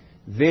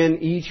 Then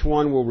each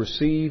one will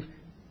receive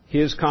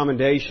his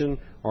commendation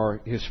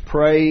or his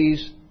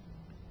praise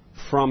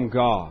from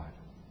God.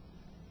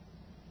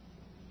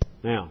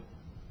 Now,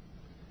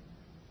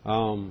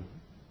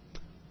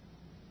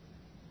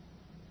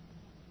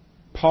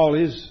 Paul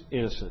is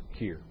innocent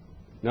here.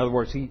 In other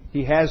words,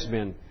 he has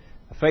been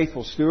a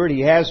faithful steward.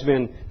 He has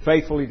been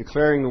faithfully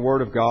declaring the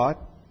Word of God.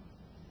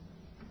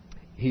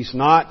 He's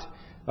not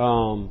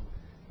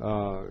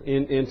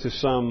into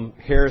some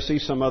heresy,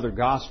 some other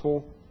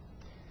gospel.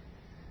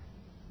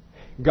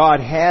 God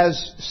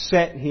has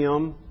set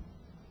him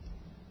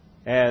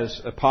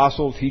as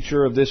apostle,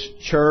 teacher of this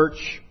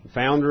church,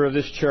 founder of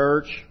this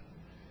church.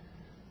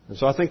 And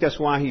so I think that's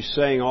why he's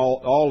saying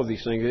all of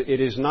these things. It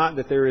is not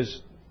that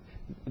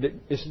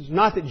it's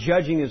not that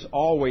judging is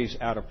always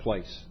out of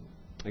place.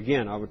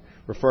 Again, I would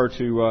refer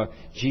to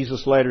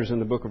Jesus' letters in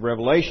the book of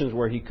Revelations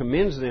where He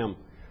commends them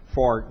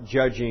for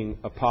judging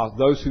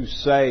those who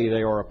say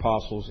they are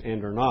apostles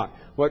and are not.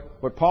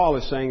 What Paul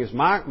is saying is,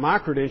 my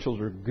credentials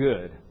are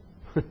good.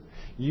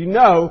 You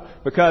know,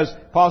 because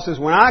Paul says,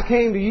 when I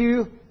came to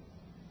you,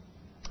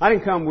 I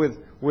didn't come with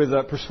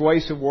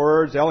persuasive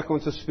words,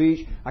 eloquence of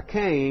speech. I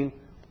came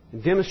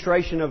in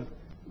demonstration of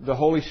the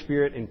Holy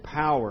Spirit and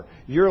power.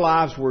 Your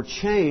lives were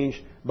changed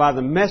by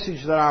the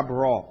message that I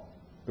brought,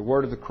 the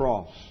word of the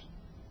cross.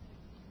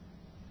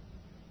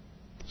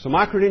 So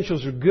my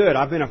credentials are good.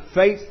 I've been a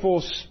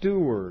faithful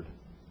steward.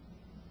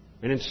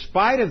 And in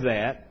spite of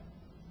that,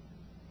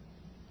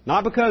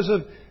 not because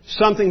of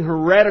something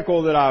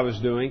heretical that I was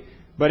doing,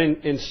 but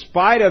in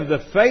spite of the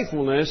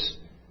faithfulness,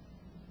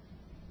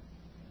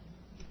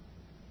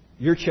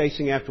 you're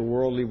chasing after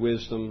worldly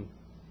wisdom.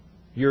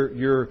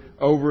 You're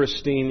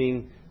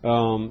overesteeming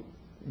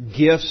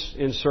gifts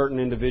in certain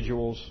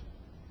individuals.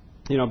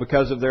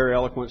 Because of their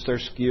eloquence, their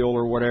skill,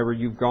 or whatever,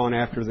 you've gone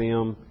after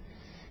them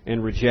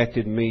and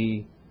rejected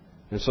me.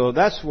 And so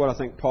that's what I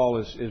think Paul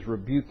is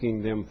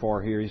rebuking them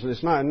for here.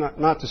 It's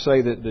not to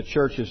say that the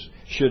churches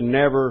should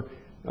never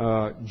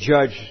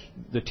judge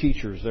the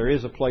teachers. There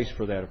is a place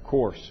for that, of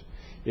course.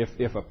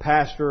 If a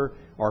pastor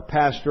or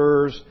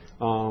pastors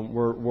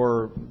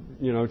were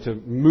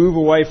to move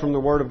away from the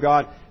Word of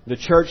God, the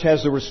church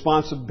has the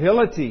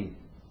responsibility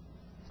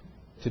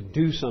to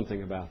do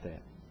something about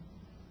that,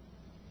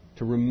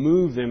 to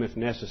remove them if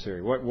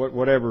necessary,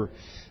 whatever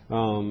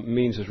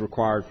means is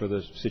required for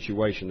the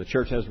situation. The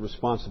church has a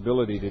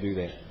responsibility to do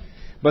that.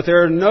 But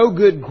there are no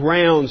good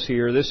grounds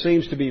here. This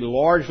seems to be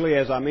largely,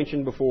 as I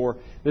mentioned before,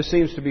 this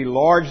seems to be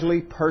largely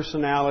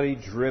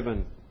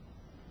personality-driven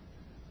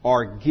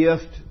or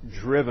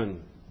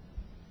gift-driven.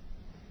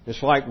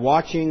 It's like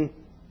watching,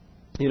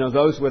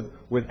 those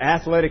with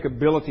athletic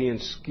ability and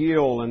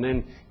skill and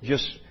then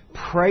just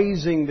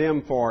praising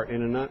them for it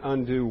in an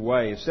undue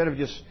way. Instead of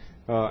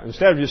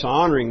just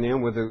honoring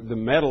them with the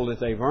medal that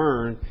they've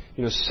earned,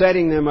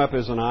 setting them up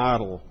as an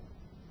idol.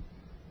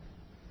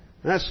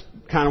 And that's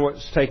kind of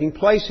what's taking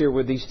place here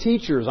with these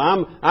teachers.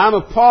 I'm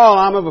of Paul,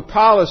 I'm of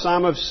Apollos,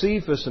 I'm of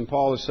Cephas. And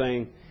Paul is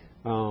saying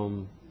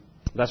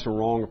that's a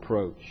wrong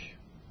approach.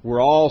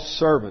 We're all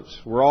servants.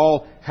 We're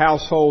all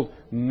household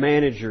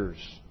managers.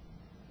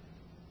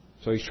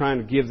 So he's trying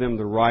to give them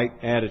the right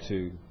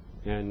attitude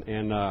and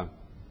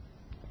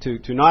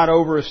to not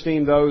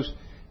overesteem those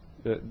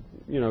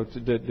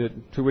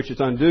to which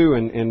it's undue,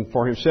 and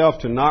for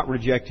himself to not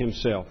reject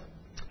himself.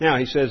 Now,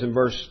 he says in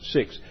verse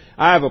 6,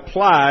 I have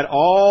applied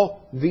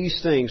all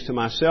these things to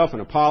myself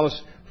and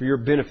Apollos for your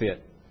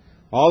benefit.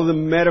 All of the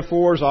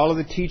metaphors, all of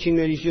the teaching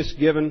that he's just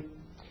given,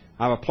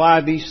 I've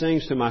applied these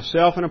things to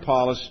myself and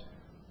Apollos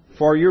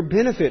for your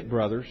benefit,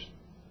 brothers,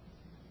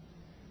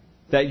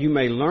 that you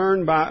may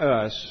learn by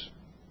us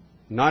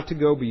not to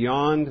go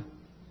beyond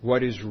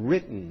what is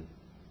written,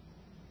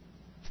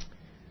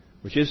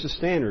 which is the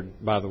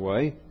standard, by the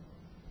way.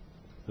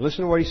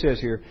 Listen to what he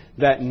says here,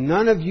 that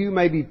none of you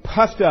may be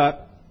puffed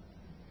up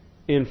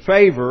in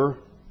favor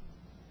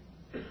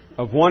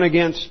of one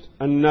against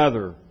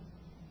another.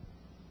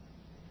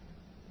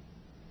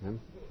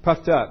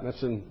 Puffed up,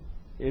 that's an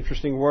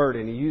interesting word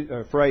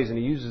and phrase, and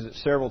he uses it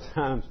several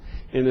times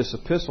in this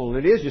epistle.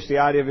 And it is just the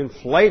idea of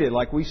inflated,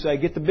 like we say,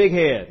 get the big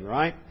head,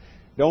 right?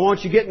 Don't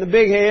want you getting the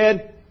big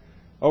head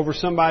over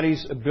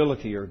somebody's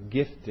ability or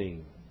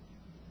gifting.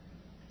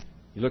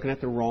 You're looking at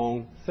the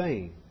wrong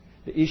thing.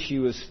 The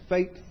issue is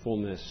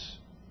faithfulness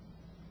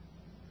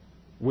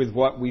with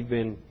what we've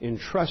been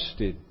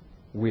entrusted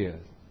with.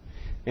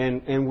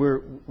 And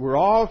we're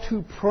all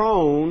too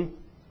prone,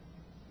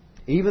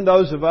 even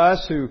those of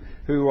us who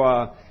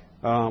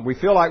we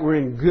feel like we're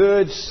in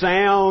good,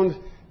 sound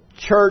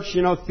church,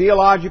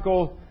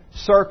 theological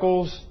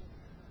circles,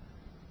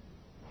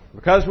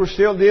 because we're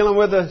still dealing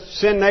with the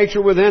sin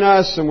nature within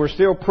us, and we're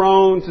still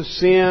prone to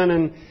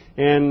sin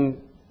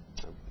and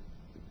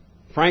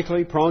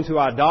frankly prone to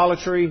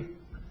idolatry.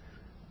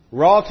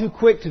 We're all too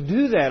quick to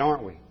do that,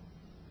 aren't we?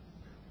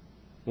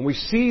 When we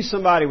see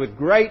somebody with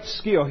great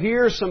skill,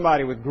 hear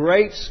somebody with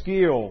great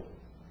skill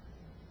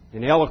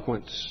and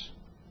eloquence,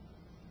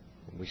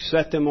 we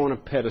set them on a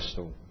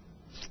pedestal.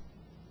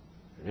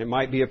 It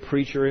might be a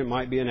preacher, it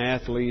might be an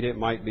athlete, it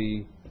might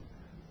be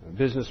a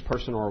business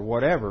person or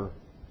whatever.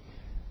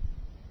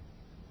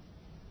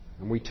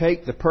 And we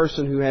take the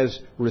person who has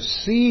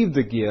received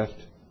the gift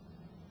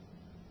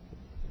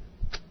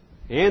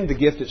and the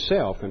gift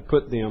itself and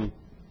put them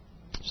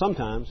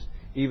sometimes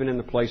even in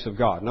the place of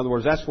God. In other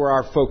words, that's where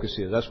our focus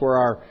is. That's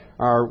where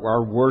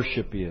our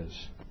worship is.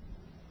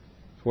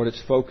 It's what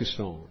it's focused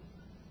on.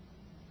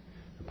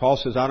 And Paul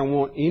says, I don't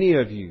want any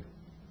of you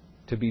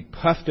to be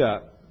puffed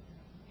up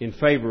in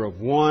favor of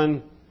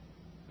one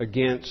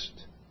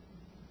against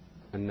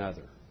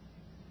another.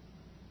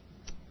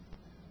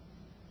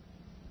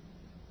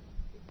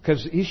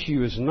 Because the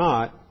issue is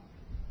not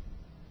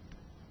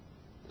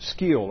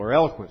skill or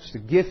eloquence, the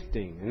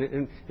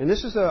gifting. And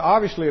this is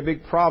obviously a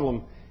big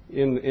problem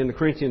in the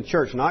Corinthian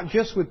church, not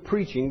just with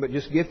preaching, but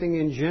just gifting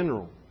in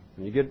general.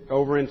 When you get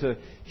over into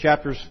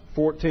chapters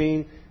 12,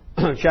 13,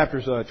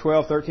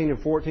 and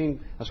 14,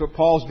 that's what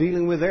Paul's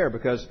dealing with there,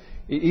 because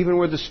even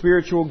with the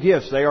spiritual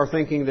gifts, they are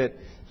thinking that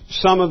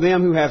some of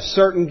them who have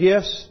certain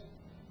gifts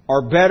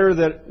are better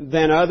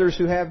than others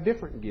who have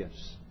different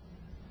gifts.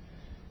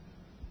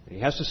 He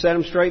has to set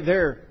them straight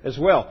there as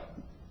well.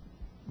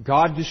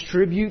 God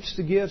distributes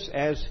the gifts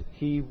as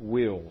He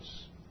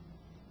wills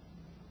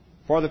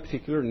for the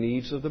particular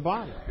needs of the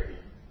body.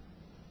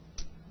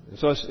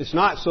 So it's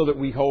not so that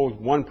we hold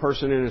one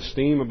person in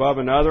esteem above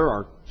another,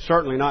 or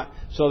certainly not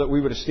so that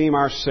we would esteem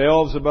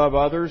ourselves above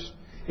others.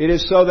 It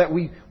is so that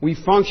we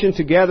function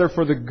together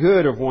for the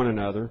good of one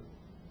another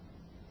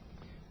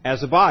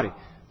as a body.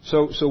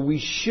 So we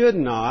should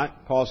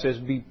not, Paul says,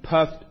 be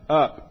puffed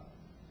up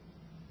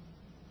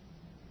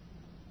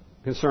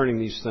concerning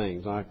these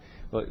things.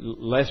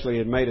 Leslie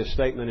had made a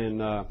statement in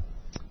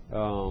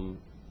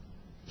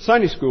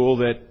Sunday school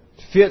that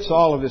fits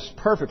all of this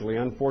perfectly.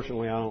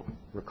 Unfortunately, I don't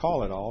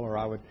recall it all, or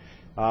I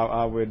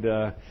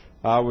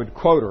would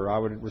quote her. I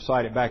would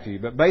recite it back to you.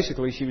 But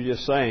basically, she was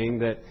just saying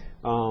that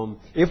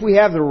if we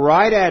have the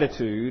right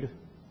attitude,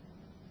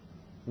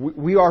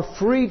 we are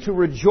free to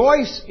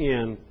rejoice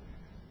in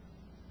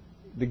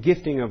the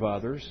gifting of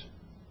others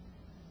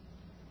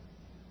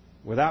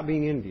without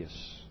being envious,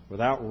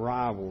 without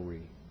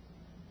rivalry.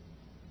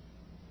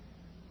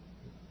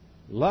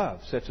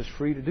 Love sets us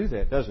free to do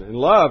that, doesn't it? And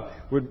love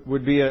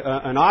would be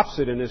an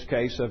opposite in this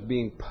case of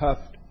being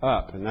puffed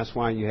up. And that's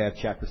why you have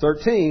chapter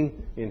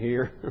 13 in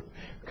here,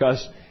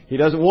 because he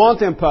doesn't want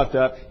them puffed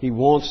up. He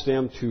wants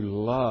them to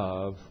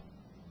love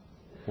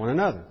one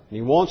another. And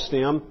he wants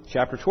them,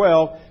 chapter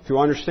 12, to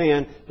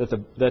understand that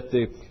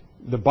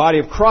the body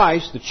of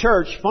Christ, the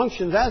church,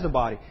 functions as a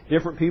body.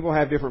 Different people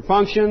have different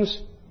functions,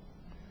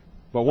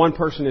 but one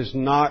person is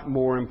not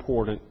more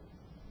important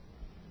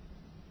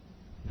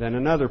than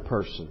another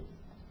person.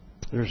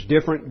 There's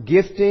different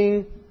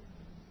gifting,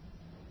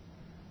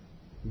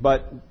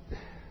 but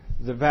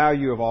the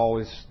value of all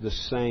is the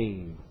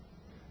same.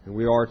 And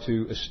we are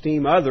to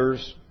esteem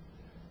others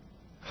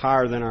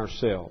higher than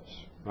ourselves,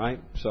 right?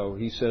 So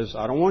he says,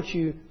 I don't want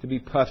you to be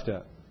puffed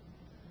up.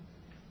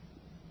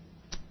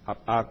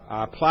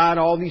 I applied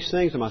all these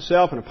things to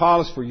myself and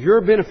Apollos for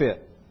your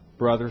benefit,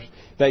 brothers,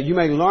 that you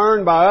may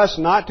learn by us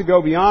not to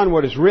go beyond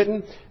what is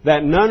written,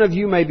 that none of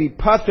you may be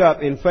puffed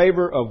up in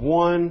favor of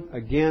one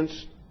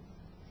against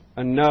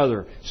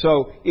another.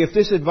 So if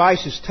this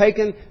advice is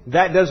taken,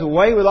 that does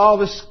away with all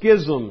the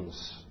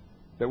schisms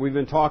that we've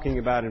been talking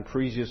about in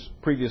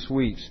previous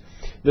weeks.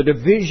 The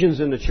divisions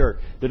in the church.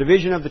 The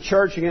division of the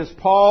church against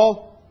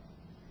Paul,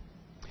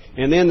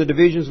 and then the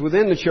divisions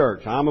within the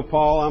church. I'm of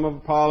Paul, I'm of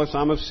Apollos,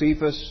 I'm of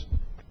Cephas.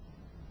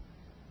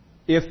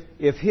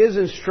 If his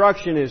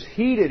instruction is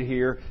heeded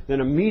here, then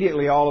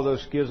immediately all of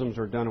those schisms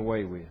are done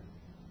away with.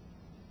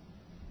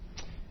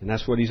 And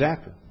that's what he's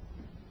after.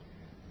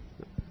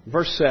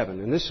 Verse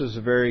 7, and this is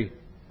a very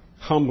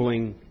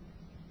humbling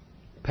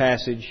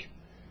passage,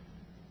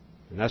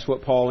 and that's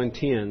what Paul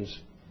intends.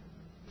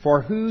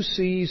 For who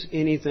sees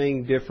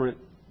anything different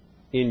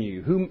in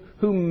you?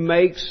 Who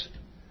makes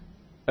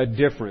a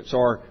difference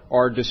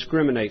or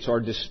discriminates or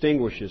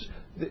distinguishes?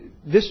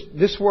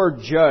 This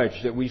word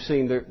judge that we've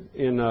seen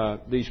in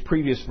these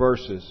previous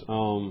verses,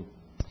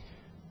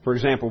 for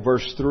example,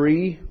 verse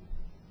 3,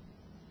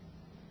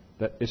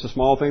 that it's a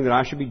small thing that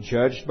I should be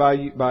judged by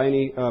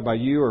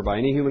you or by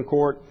any human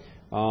court.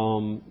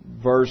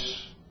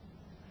 Verse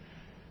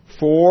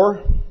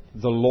 4,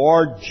 the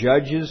Lord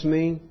judges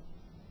me.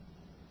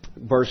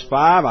 Verse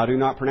 5, I do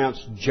not pronounce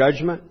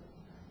judgment.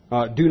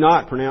 Do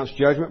not pronounce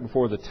judgment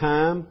before the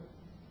time.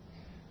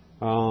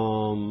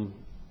 And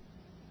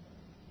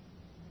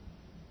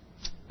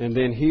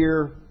then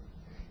here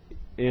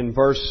in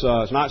verse,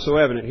 it's not so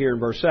evident here in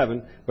verse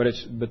 7, but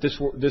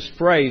this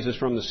phrase is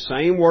from the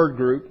same word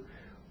group.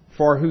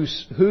 For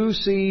who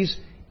sees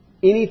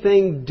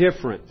anything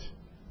different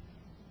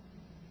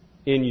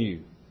in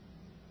you?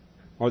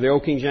 Or the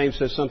Old King James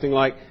says something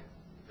like,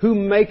 who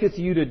maketh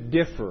you to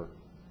differ?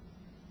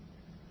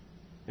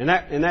 And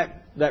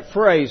that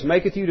phrase,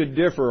 maketh you to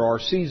differ or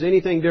sees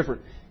anything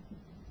different,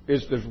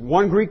 there's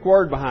one Greek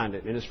word behind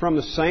it, and it's from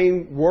the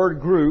same word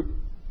group,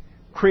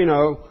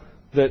 krino,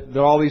 that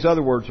all these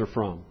other words are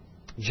from.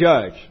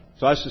 Judge.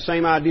 So that's the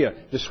same idea.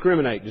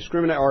 Discriminate,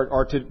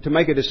 or to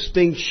make a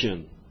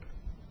distinction.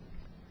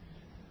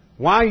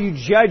 Why are you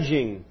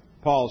judging,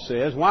 Paul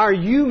says? Why are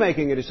you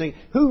making a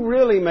distinction? Who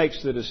really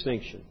makes the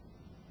distinction?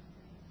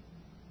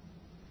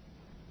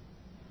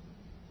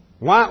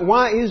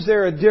 Why is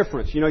there a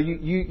difference?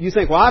 You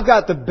think, well, I've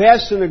got the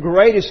best and the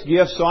greatest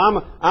gift, so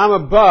I'm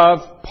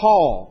above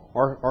Paul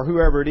or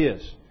whoever it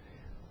is.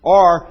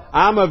 Or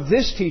I'm of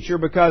this teacher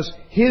because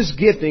his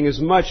gifting is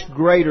much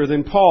greater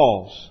than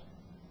Paul's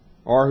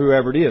or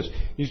whoever it is.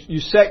 You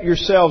set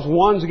yourselves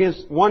one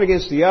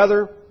against the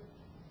other,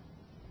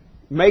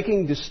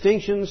 making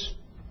distinctions.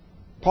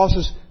 Paul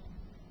says,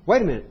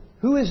 wait a minute,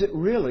 who is it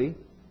really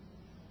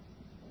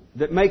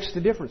that makes the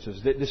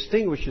differences, that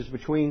distinguishes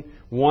between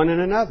one and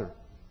another?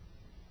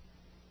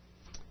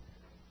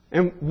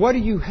 And what do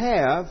you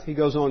have, he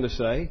goes on to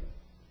say,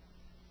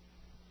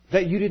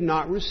 that you did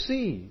not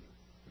receive?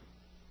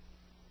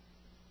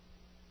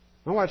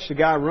 I watched a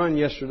guy run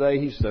yesterday.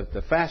 He's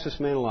the fastest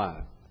man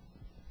alive.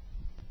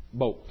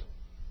 Bolt.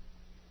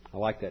 I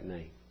like that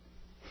name.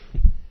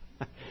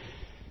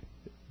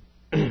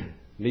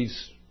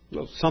 Needs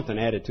something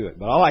added to it,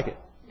 but I like it.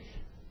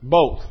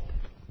 Bolt.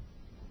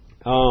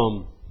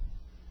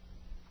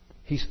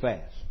 He's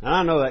fast. And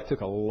I know that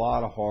took a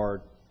lot of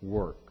hard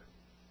work.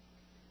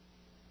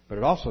 But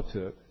it also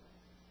took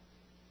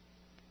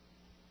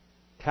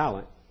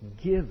talent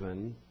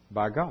given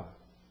by God.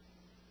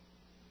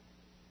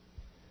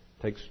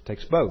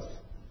 Takes both.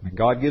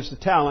 God gives the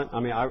talent. I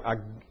mean, I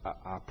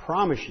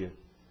promise you,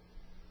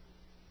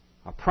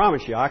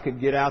 I could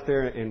get out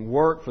there and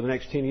work for the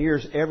next 10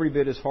 years every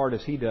bit as hard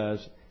as he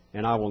does,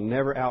 and I will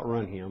never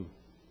outrun him.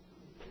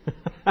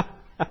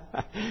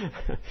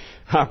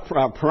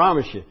 I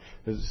promise you.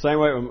 It's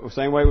the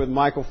same way with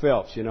Michael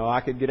Phelps.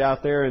 I could get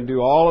out there and do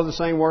all of the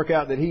same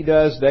workout that he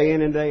does day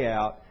in and day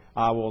out.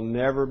 I will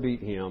never beat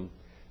him,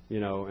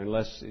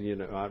 unless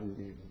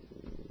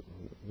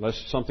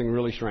something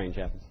really strange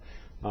happens.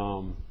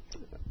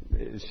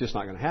 It's just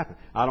not going to happen.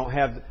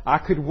 I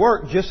could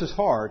work just as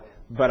hard,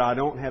 but I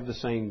don't have the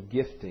same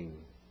gifting.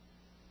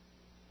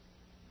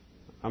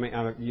 I mean,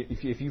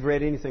 if you've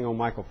read anything on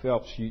Michael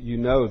Phelps, you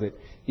know that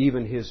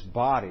even his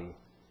body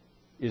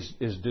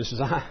is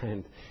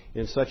designed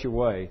in such a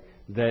way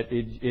that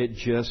it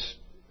just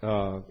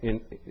I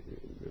don't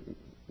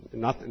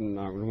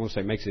want to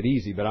say makes it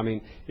easy, but I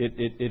mean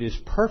it is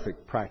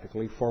perfect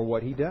practically for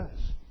what he does.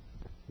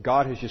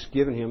 God has just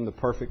given him the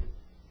perfect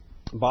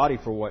body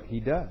for what he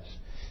does,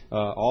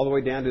 all the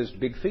way down to his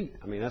big feet.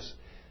 I mean,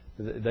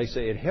 they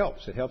say it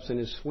helps. It helps in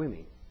his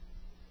swimming.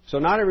 So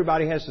not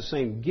everybody has the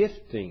same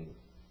gifting,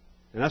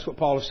 and that's what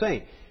Paul is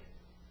saying.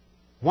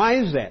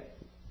 Why is that?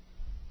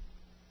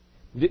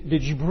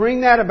 Did you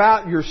bring that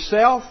about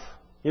yourself?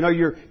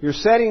 You're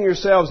setting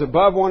yourselves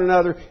above one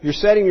another. You're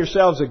setting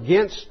yourselves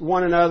against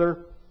one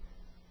another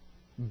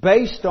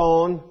based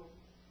on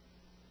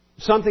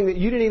something that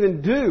you didn't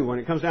even do when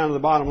it comes down to the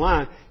bottom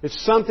line.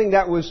 It's something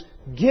that was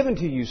given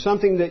to you,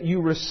 something that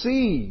you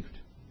received.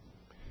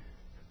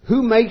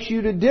 Who makes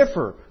you to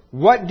differ?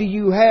 What do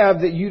you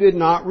have that you did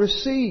not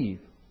receive?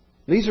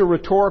 These are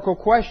rhetorical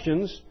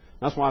questions.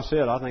 That's why I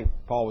said I think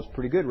Paul was a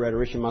pretty good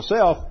rhetorician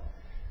myself.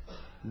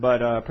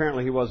 But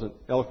apparently he wasn't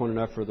eloquent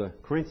enough for the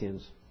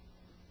Corinthians,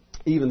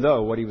 even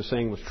though what he was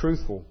saying was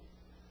truthful.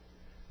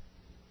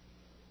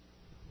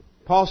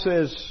 Paul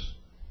says,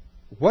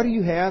 what do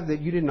you have that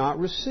you did not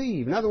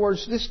receive? In other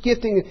words, this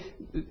gifting,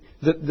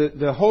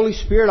 the Holy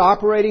Spirit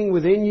operating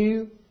within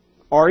you,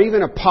 or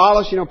even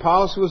Apollos.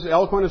 Apollos was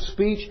eloquent of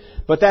speech,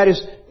 but that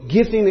is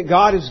gifting that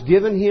God has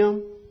given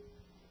him.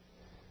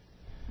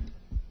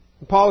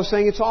 Paul is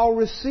saying it's all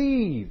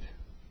received.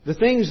 The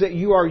things that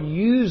you are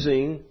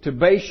using to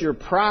base your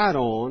pride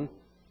on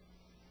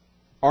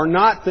are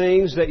not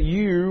things that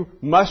you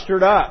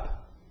mustered up.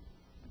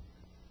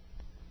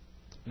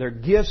 They're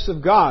gifts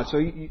of God. So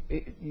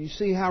you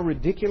see how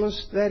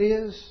ridiculous that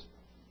is?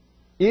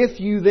 If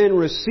you then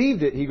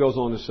received it, he goes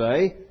on to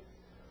say,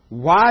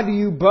 why do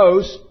you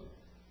boast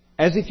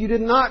as if you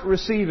did not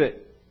receive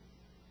it?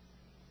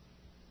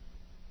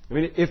 I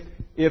mean,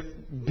 if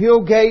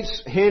Bill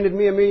Gates handed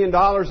me $1 million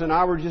and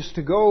I were just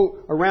to go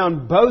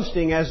around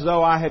boasting as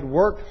though I had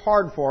worked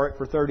hard for it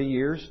for 30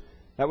 years,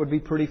 that would be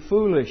pretty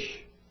foolish.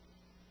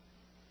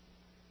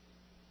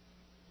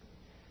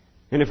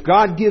 And if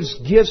God gives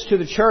gifts to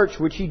the church,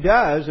 which He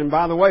does, and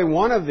by the way,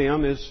 one of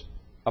them is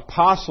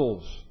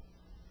apostles.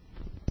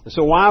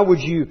 So why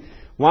would you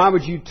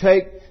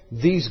take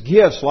these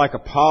gifts like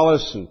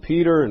Apollos and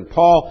Peter and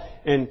Paul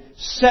and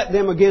set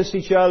them against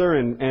each other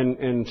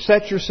and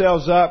set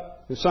yourselves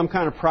up in some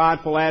kind of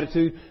prideful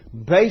attitude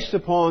based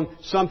upon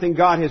something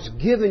God has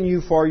given you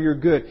for your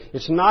good?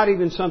 It's not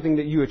even something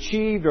that you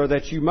achieved or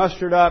that you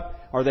mustered up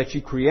or that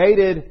you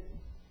created.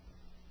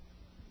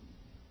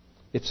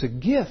 It's a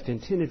gift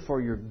intended for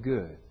your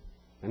good.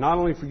 And not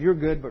only for your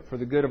good, but for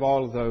the good of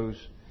all of those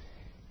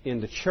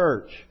in the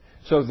church.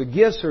 So the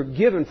gifts are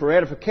given for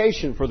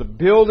edification, for the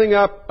building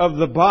up of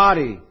the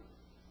body.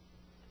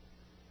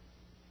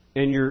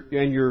 And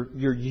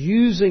you're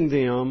using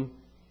them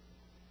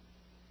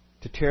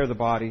to tear the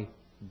body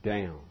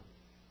down.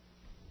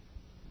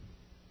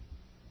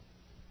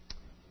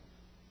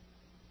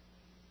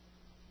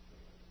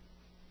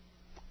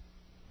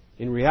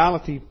 In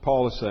reality,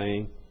 Paul is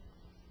saying,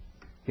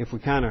 if we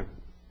kind of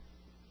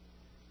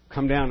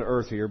come down to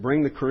earth here,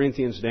 bring the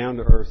Corinthians down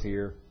to earth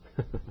here,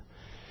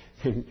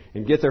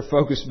 and get their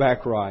focus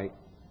back right,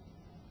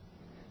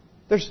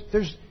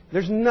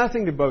 there's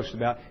nothing to boast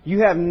about. You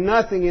have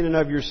nothing in and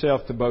of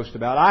yourself to boast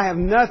about. I have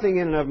nothing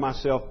in and of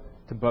myself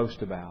to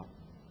boast about.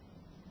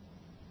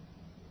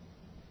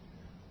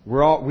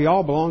 We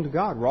all belong to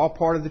God. We're all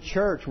part of the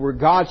church. We're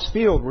God's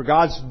field. We're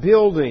God's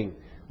building.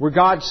 We're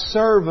God's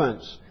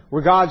servants.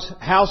 We're God's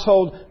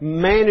household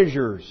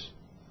managers.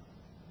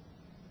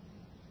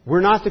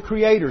 We're not the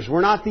creators.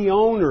 We're not the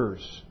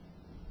owners.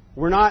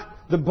 We're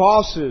not the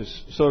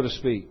bosses, so to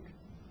speak.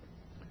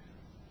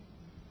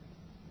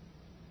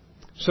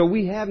 So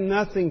we have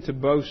nothing to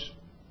boast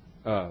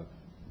of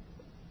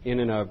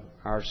in and of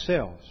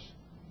ourselves.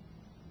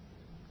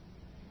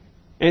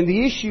 And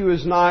the issue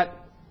is not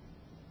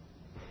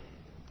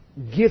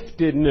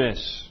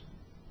giftedness.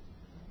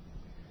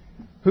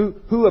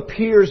 Who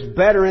appears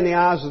better in the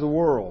eyes of the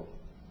world?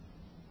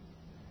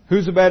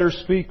 Who's a better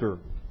speaker?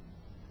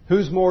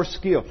 Who's more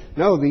skilled?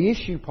 No, the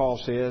issue, Paul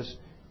says,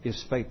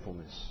 is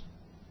faithfulness.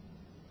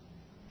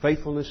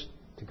 Faithfulness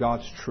to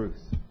God's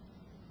truth.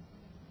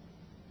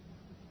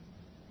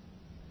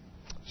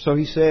 So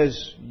he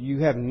says, you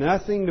have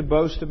nothing to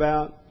boast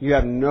about. You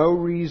have no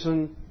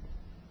reason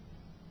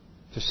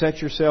to set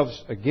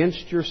yourselves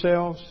against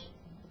yourselves.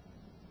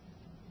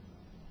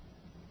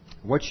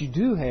 What you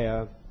do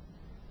have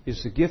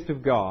is the gift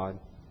of God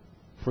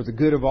for the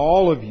good of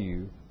all of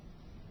you.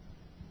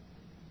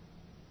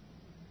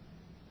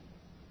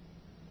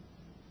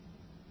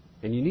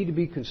 And you need to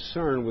be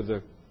concerned with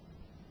the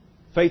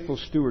faithful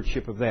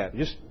stewardship of that.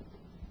 Just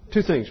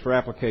two things for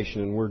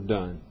application and we're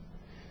done.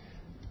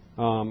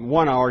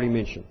 One I already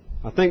mentioned.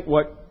 I think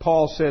what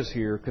Paul says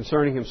here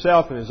concerning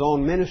himself and his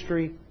own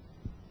ministry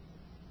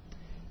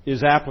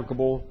is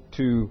applicable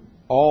to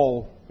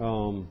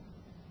all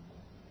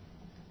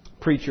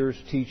preachers,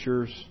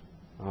 teachers,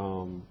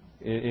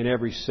 in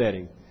every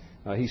setting.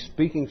 He's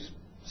speaking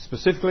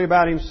specifically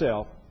about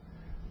himself.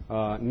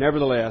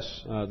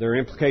 Nevertheless, there are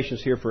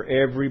implications here for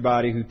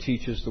everybody who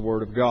teaches the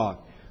Word of God.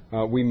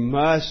 We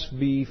must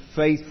be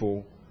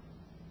faithful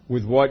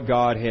with what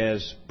God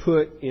has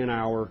put in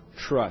our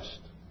trust.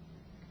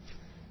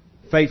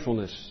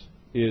 Faithfulness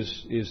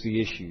is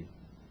the issue.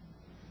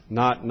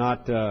 Not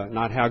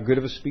how good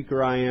of a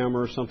speaker I am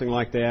or something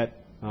like that.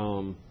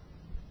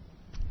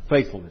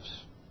 Faithfulness.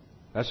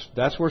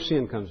 That's where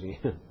sin comes in.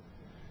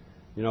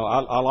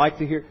 I like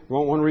to hear.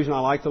 One reason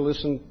I like to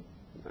listen.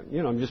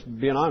 I'm just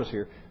being honest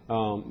here.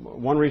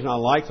 One reason I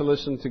like to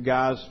listen to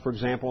guys, for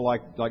example,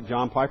 like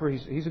John Piper.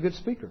 He's a good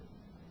speaker.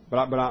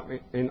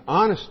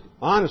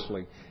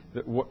 Honestly,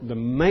 the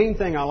main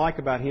thing I like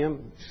about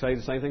him, say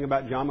the same thing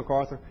about John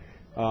MacArthur.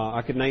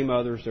 I could name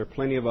others. There are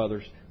plenty of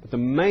others. But the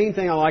main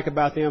thing I like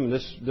about them, and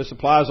this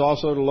applies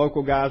also to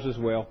local guys as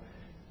well,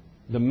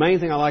 the main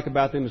thing I like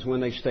about them is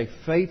when they stay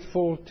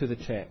faithful to the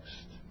text.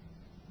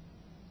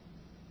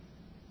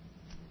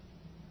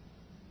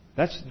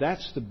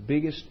 That's the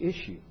biggest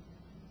issue.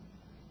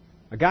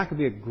 A guy could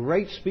be a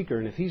great speaker,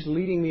 and if he's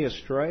leading me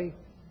astray,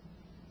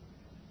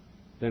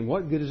 then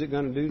what good is it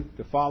going to do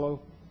to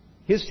follow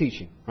his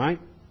teaching, right?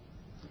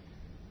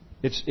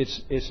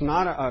 It's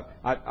not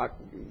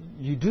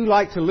you do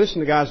like to listen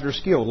to guys that are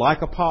skilled,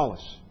 like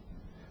Apollos.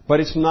 But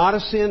it's not a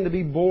sin to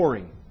be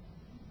boring.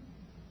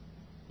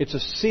 It's a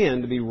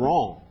sin to be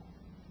wrong.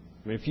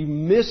 I mean, if you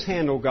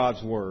mishandle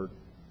God's Word,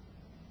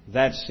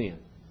 that's sin.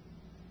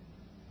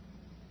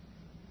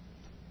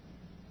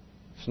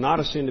 It's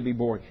not a sin to be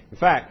boring. In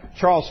fact,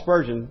 Charles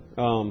Spurgeon,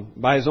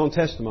 by his own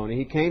testimony,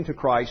 he came to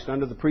Christ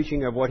under the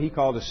preaching of what he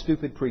called a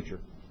stupid preacher.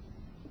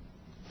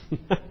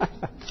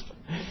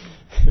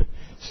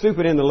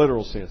 Stupid in the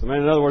literal sense. I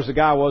mean, in other words, the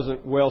guy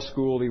wasn't well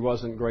schooled. He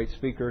wasn't a great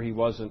speaker. He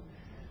wasn't,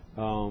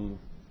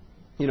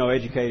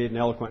 educated and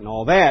eloquent and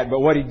all that. But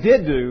what he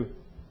did do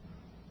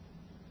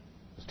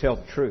was tell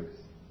the truth.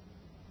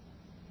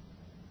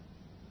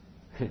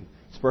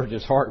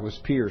 Spurgeon's heart was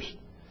pierced.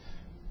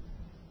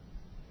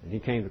 And he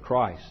came to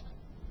Christ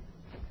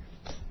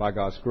by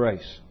God's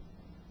grace.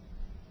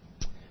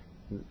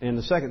 And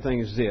the second thing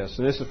is this,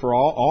 and this is for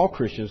all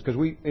Christians, because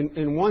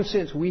in one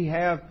sense, we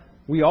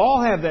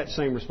all have that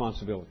same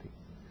responsibility.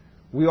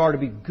 We are to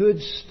be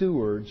good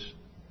stewards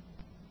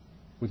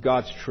with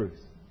God's truth.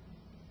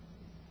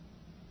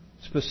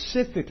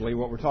 Specifically,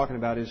 what we're talking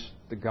about is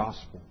the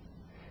gospel.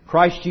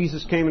 Christ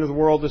Jesus came into the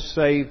world to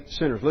save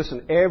sinners.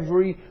 Listen,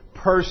 every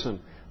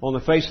person on the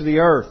face of the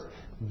earth,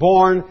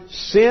 born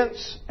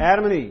since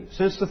Adam and Eve,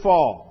 since the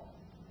fall,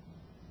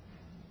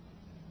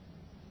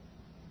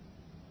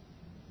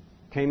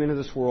 came into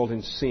this world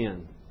in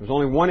sin. There's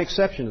only one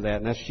exception to that,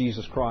 and that's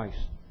Jesus Christ.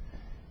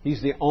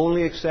 He's the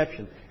only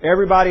exception.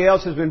 Everybody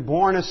else has been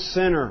born a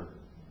sinner.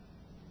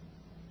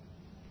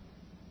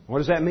 What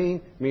does that mean?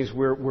 It means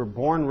we're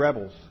born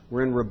rebels.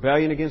 We're in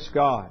rebellion against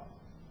God.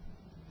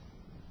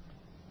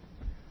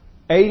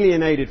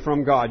 Alienated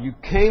from God. You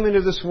came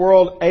into this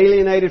world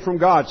alienated from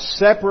God,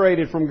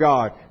 separated from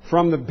God,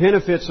 from the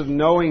benefits of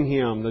knowing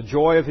Him, the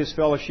joy of His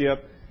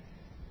fellowship.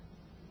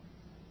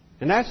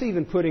 And that's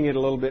even putting it a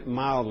little bit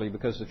mildly,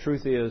 because the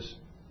truth is,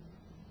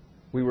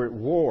 we were at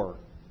war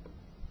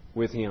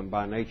with Him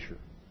by nature.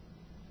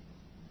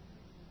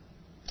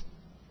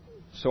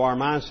 So our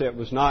mindset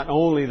was not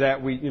only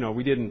that we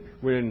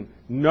didn't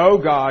know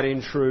God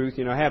in truth,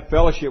 have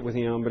fellowship with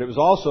Him, but it was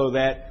also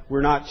that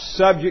we're not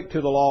subject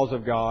to the laws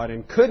of God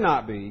and could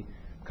not be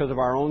because of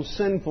our own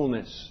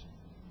sinfulness.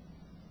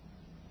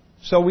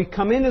 So we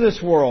come into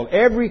this world,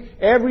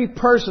 every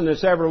person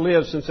that's ever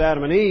lived since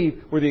Adam and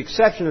Eve, with the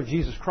exception of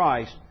Jesus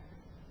Christ,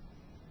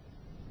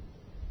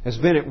 has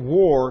been at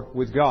war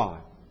with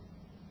God.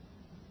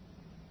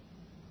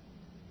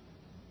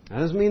 That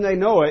doesn't mean they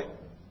know it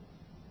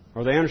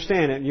or they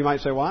understand it. And you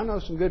might say, well, I know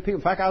some good people.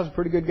 In fact, I was a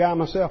pretty good guy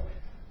myself.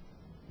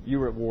 You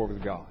were at war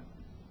with God.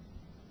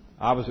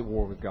 I was at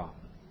war with God.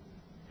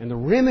 And the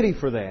remedy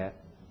for that,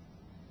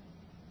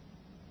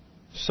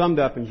 summed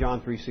up in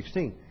John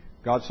 3:16.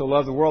 God so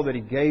loved the world that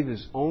He gave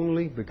His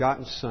only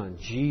begotten Son,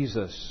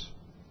 Jesus,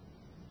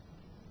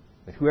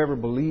 that whoever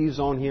believes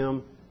on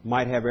Him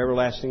might have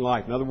everlasting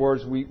life. In other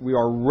words, we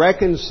are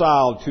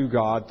reconciled to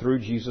God through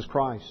Jesus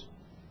Christ.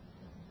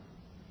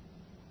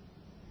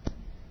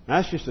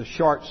 That's just a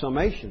short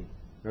summation.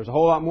 There's a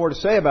whole lot more to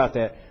say about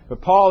that.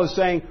 But Paul is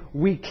saying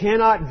we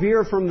cannot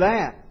veer from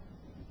that.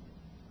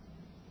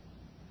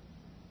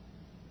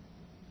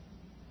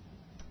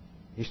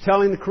 He's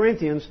telling the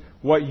Corinthians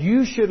what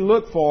you should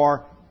look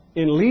for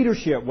in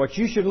leadership, what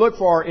you should look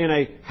for in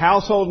a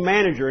household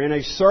manager, in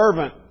a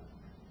servant,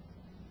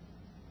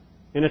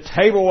 in a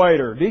table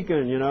waiter,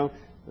 deacon,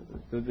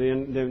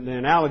 the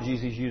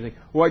analogies he's using.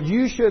 What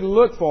you should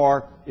look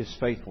for is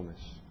faithfulness.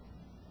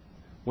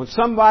 When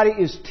somebody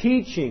is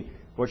teaching,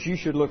 what you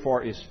should look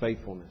for is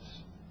faithfulness.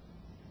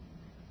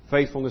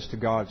 Faithfulness to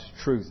God's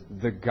truth,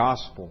 the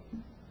gospel,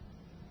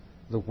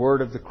 the word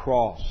of the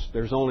cross.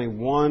 There's only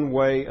one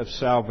way of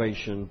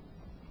salvation,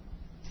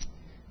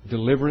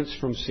 deliverance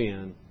from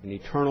sin and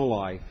eternal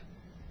life,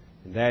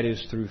 and that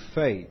is through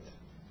faith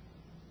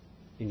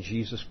in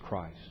Jesus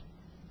Christ.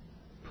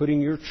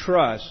 Putting your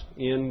trust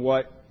in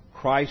what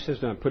Christ has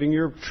done. Putting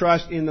your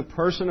trust in the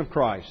person of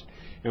Christ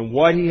and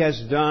what He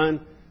has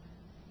done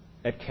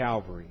at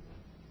Calvary,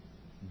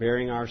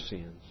 bearing our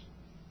sins,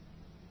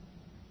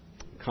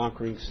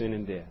 conquering sin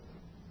and death.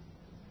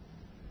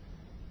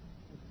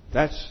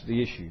 That's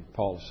the issue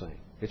Paul is saying.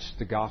 It's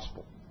the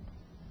gospel.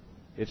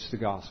 It's the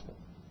gospel.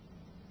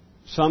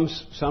 Some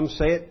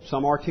say it,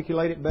 some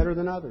articulate it better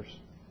than others.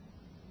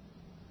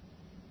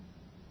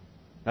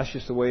 That's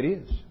just the way it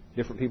is.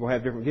 Different people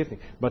have different gifting.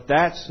 But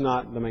that's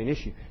not the main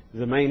issue.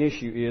 The main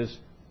issue is,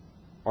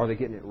 are they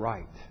getting it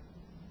right?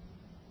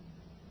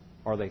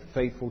 Are they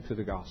faithful to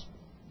the gospel?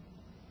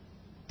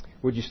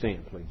 Would you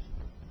stand, please?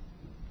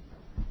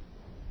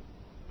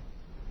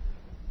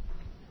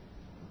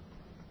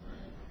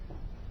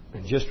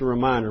 And just a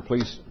reminder,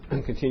 please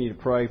continue to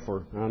pray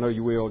for, I know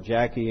you will,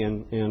 Jackie,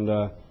 and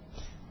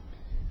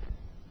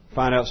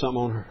find out something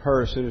on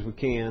her as soon as we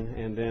can,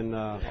 and then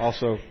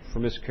also for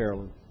Miss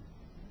Carolyn.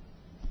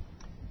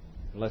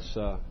 Let's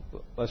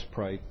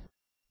pray.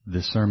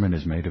 This sermon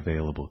is made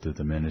available through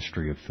the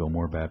ministry of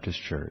Fillmore Baptist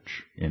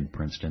Church in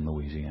Princeton,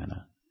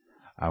 Louisiana.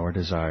 Our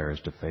desire is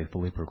to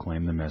faithfully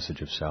proclaim the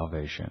message of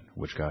salvation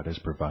which God has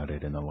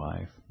provided in the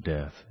life,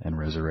 death, and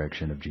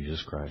resurrection of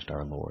Jesus Christ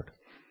our Lord.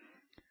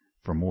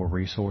 For more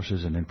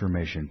resources and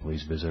information,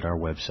 please visit our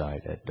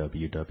website at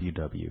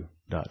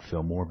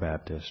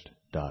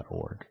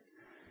www.fillmorebaptist.org.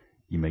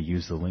 You may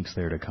use the links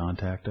there to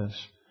contact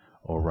us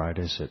or write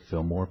us at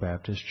Fillmore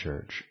Baptist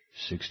Church,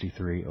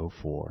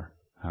 6304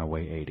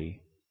 Highway 80,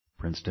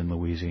 Princeton,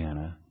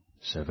 Louisiana,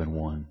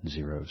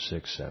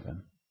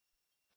 71067.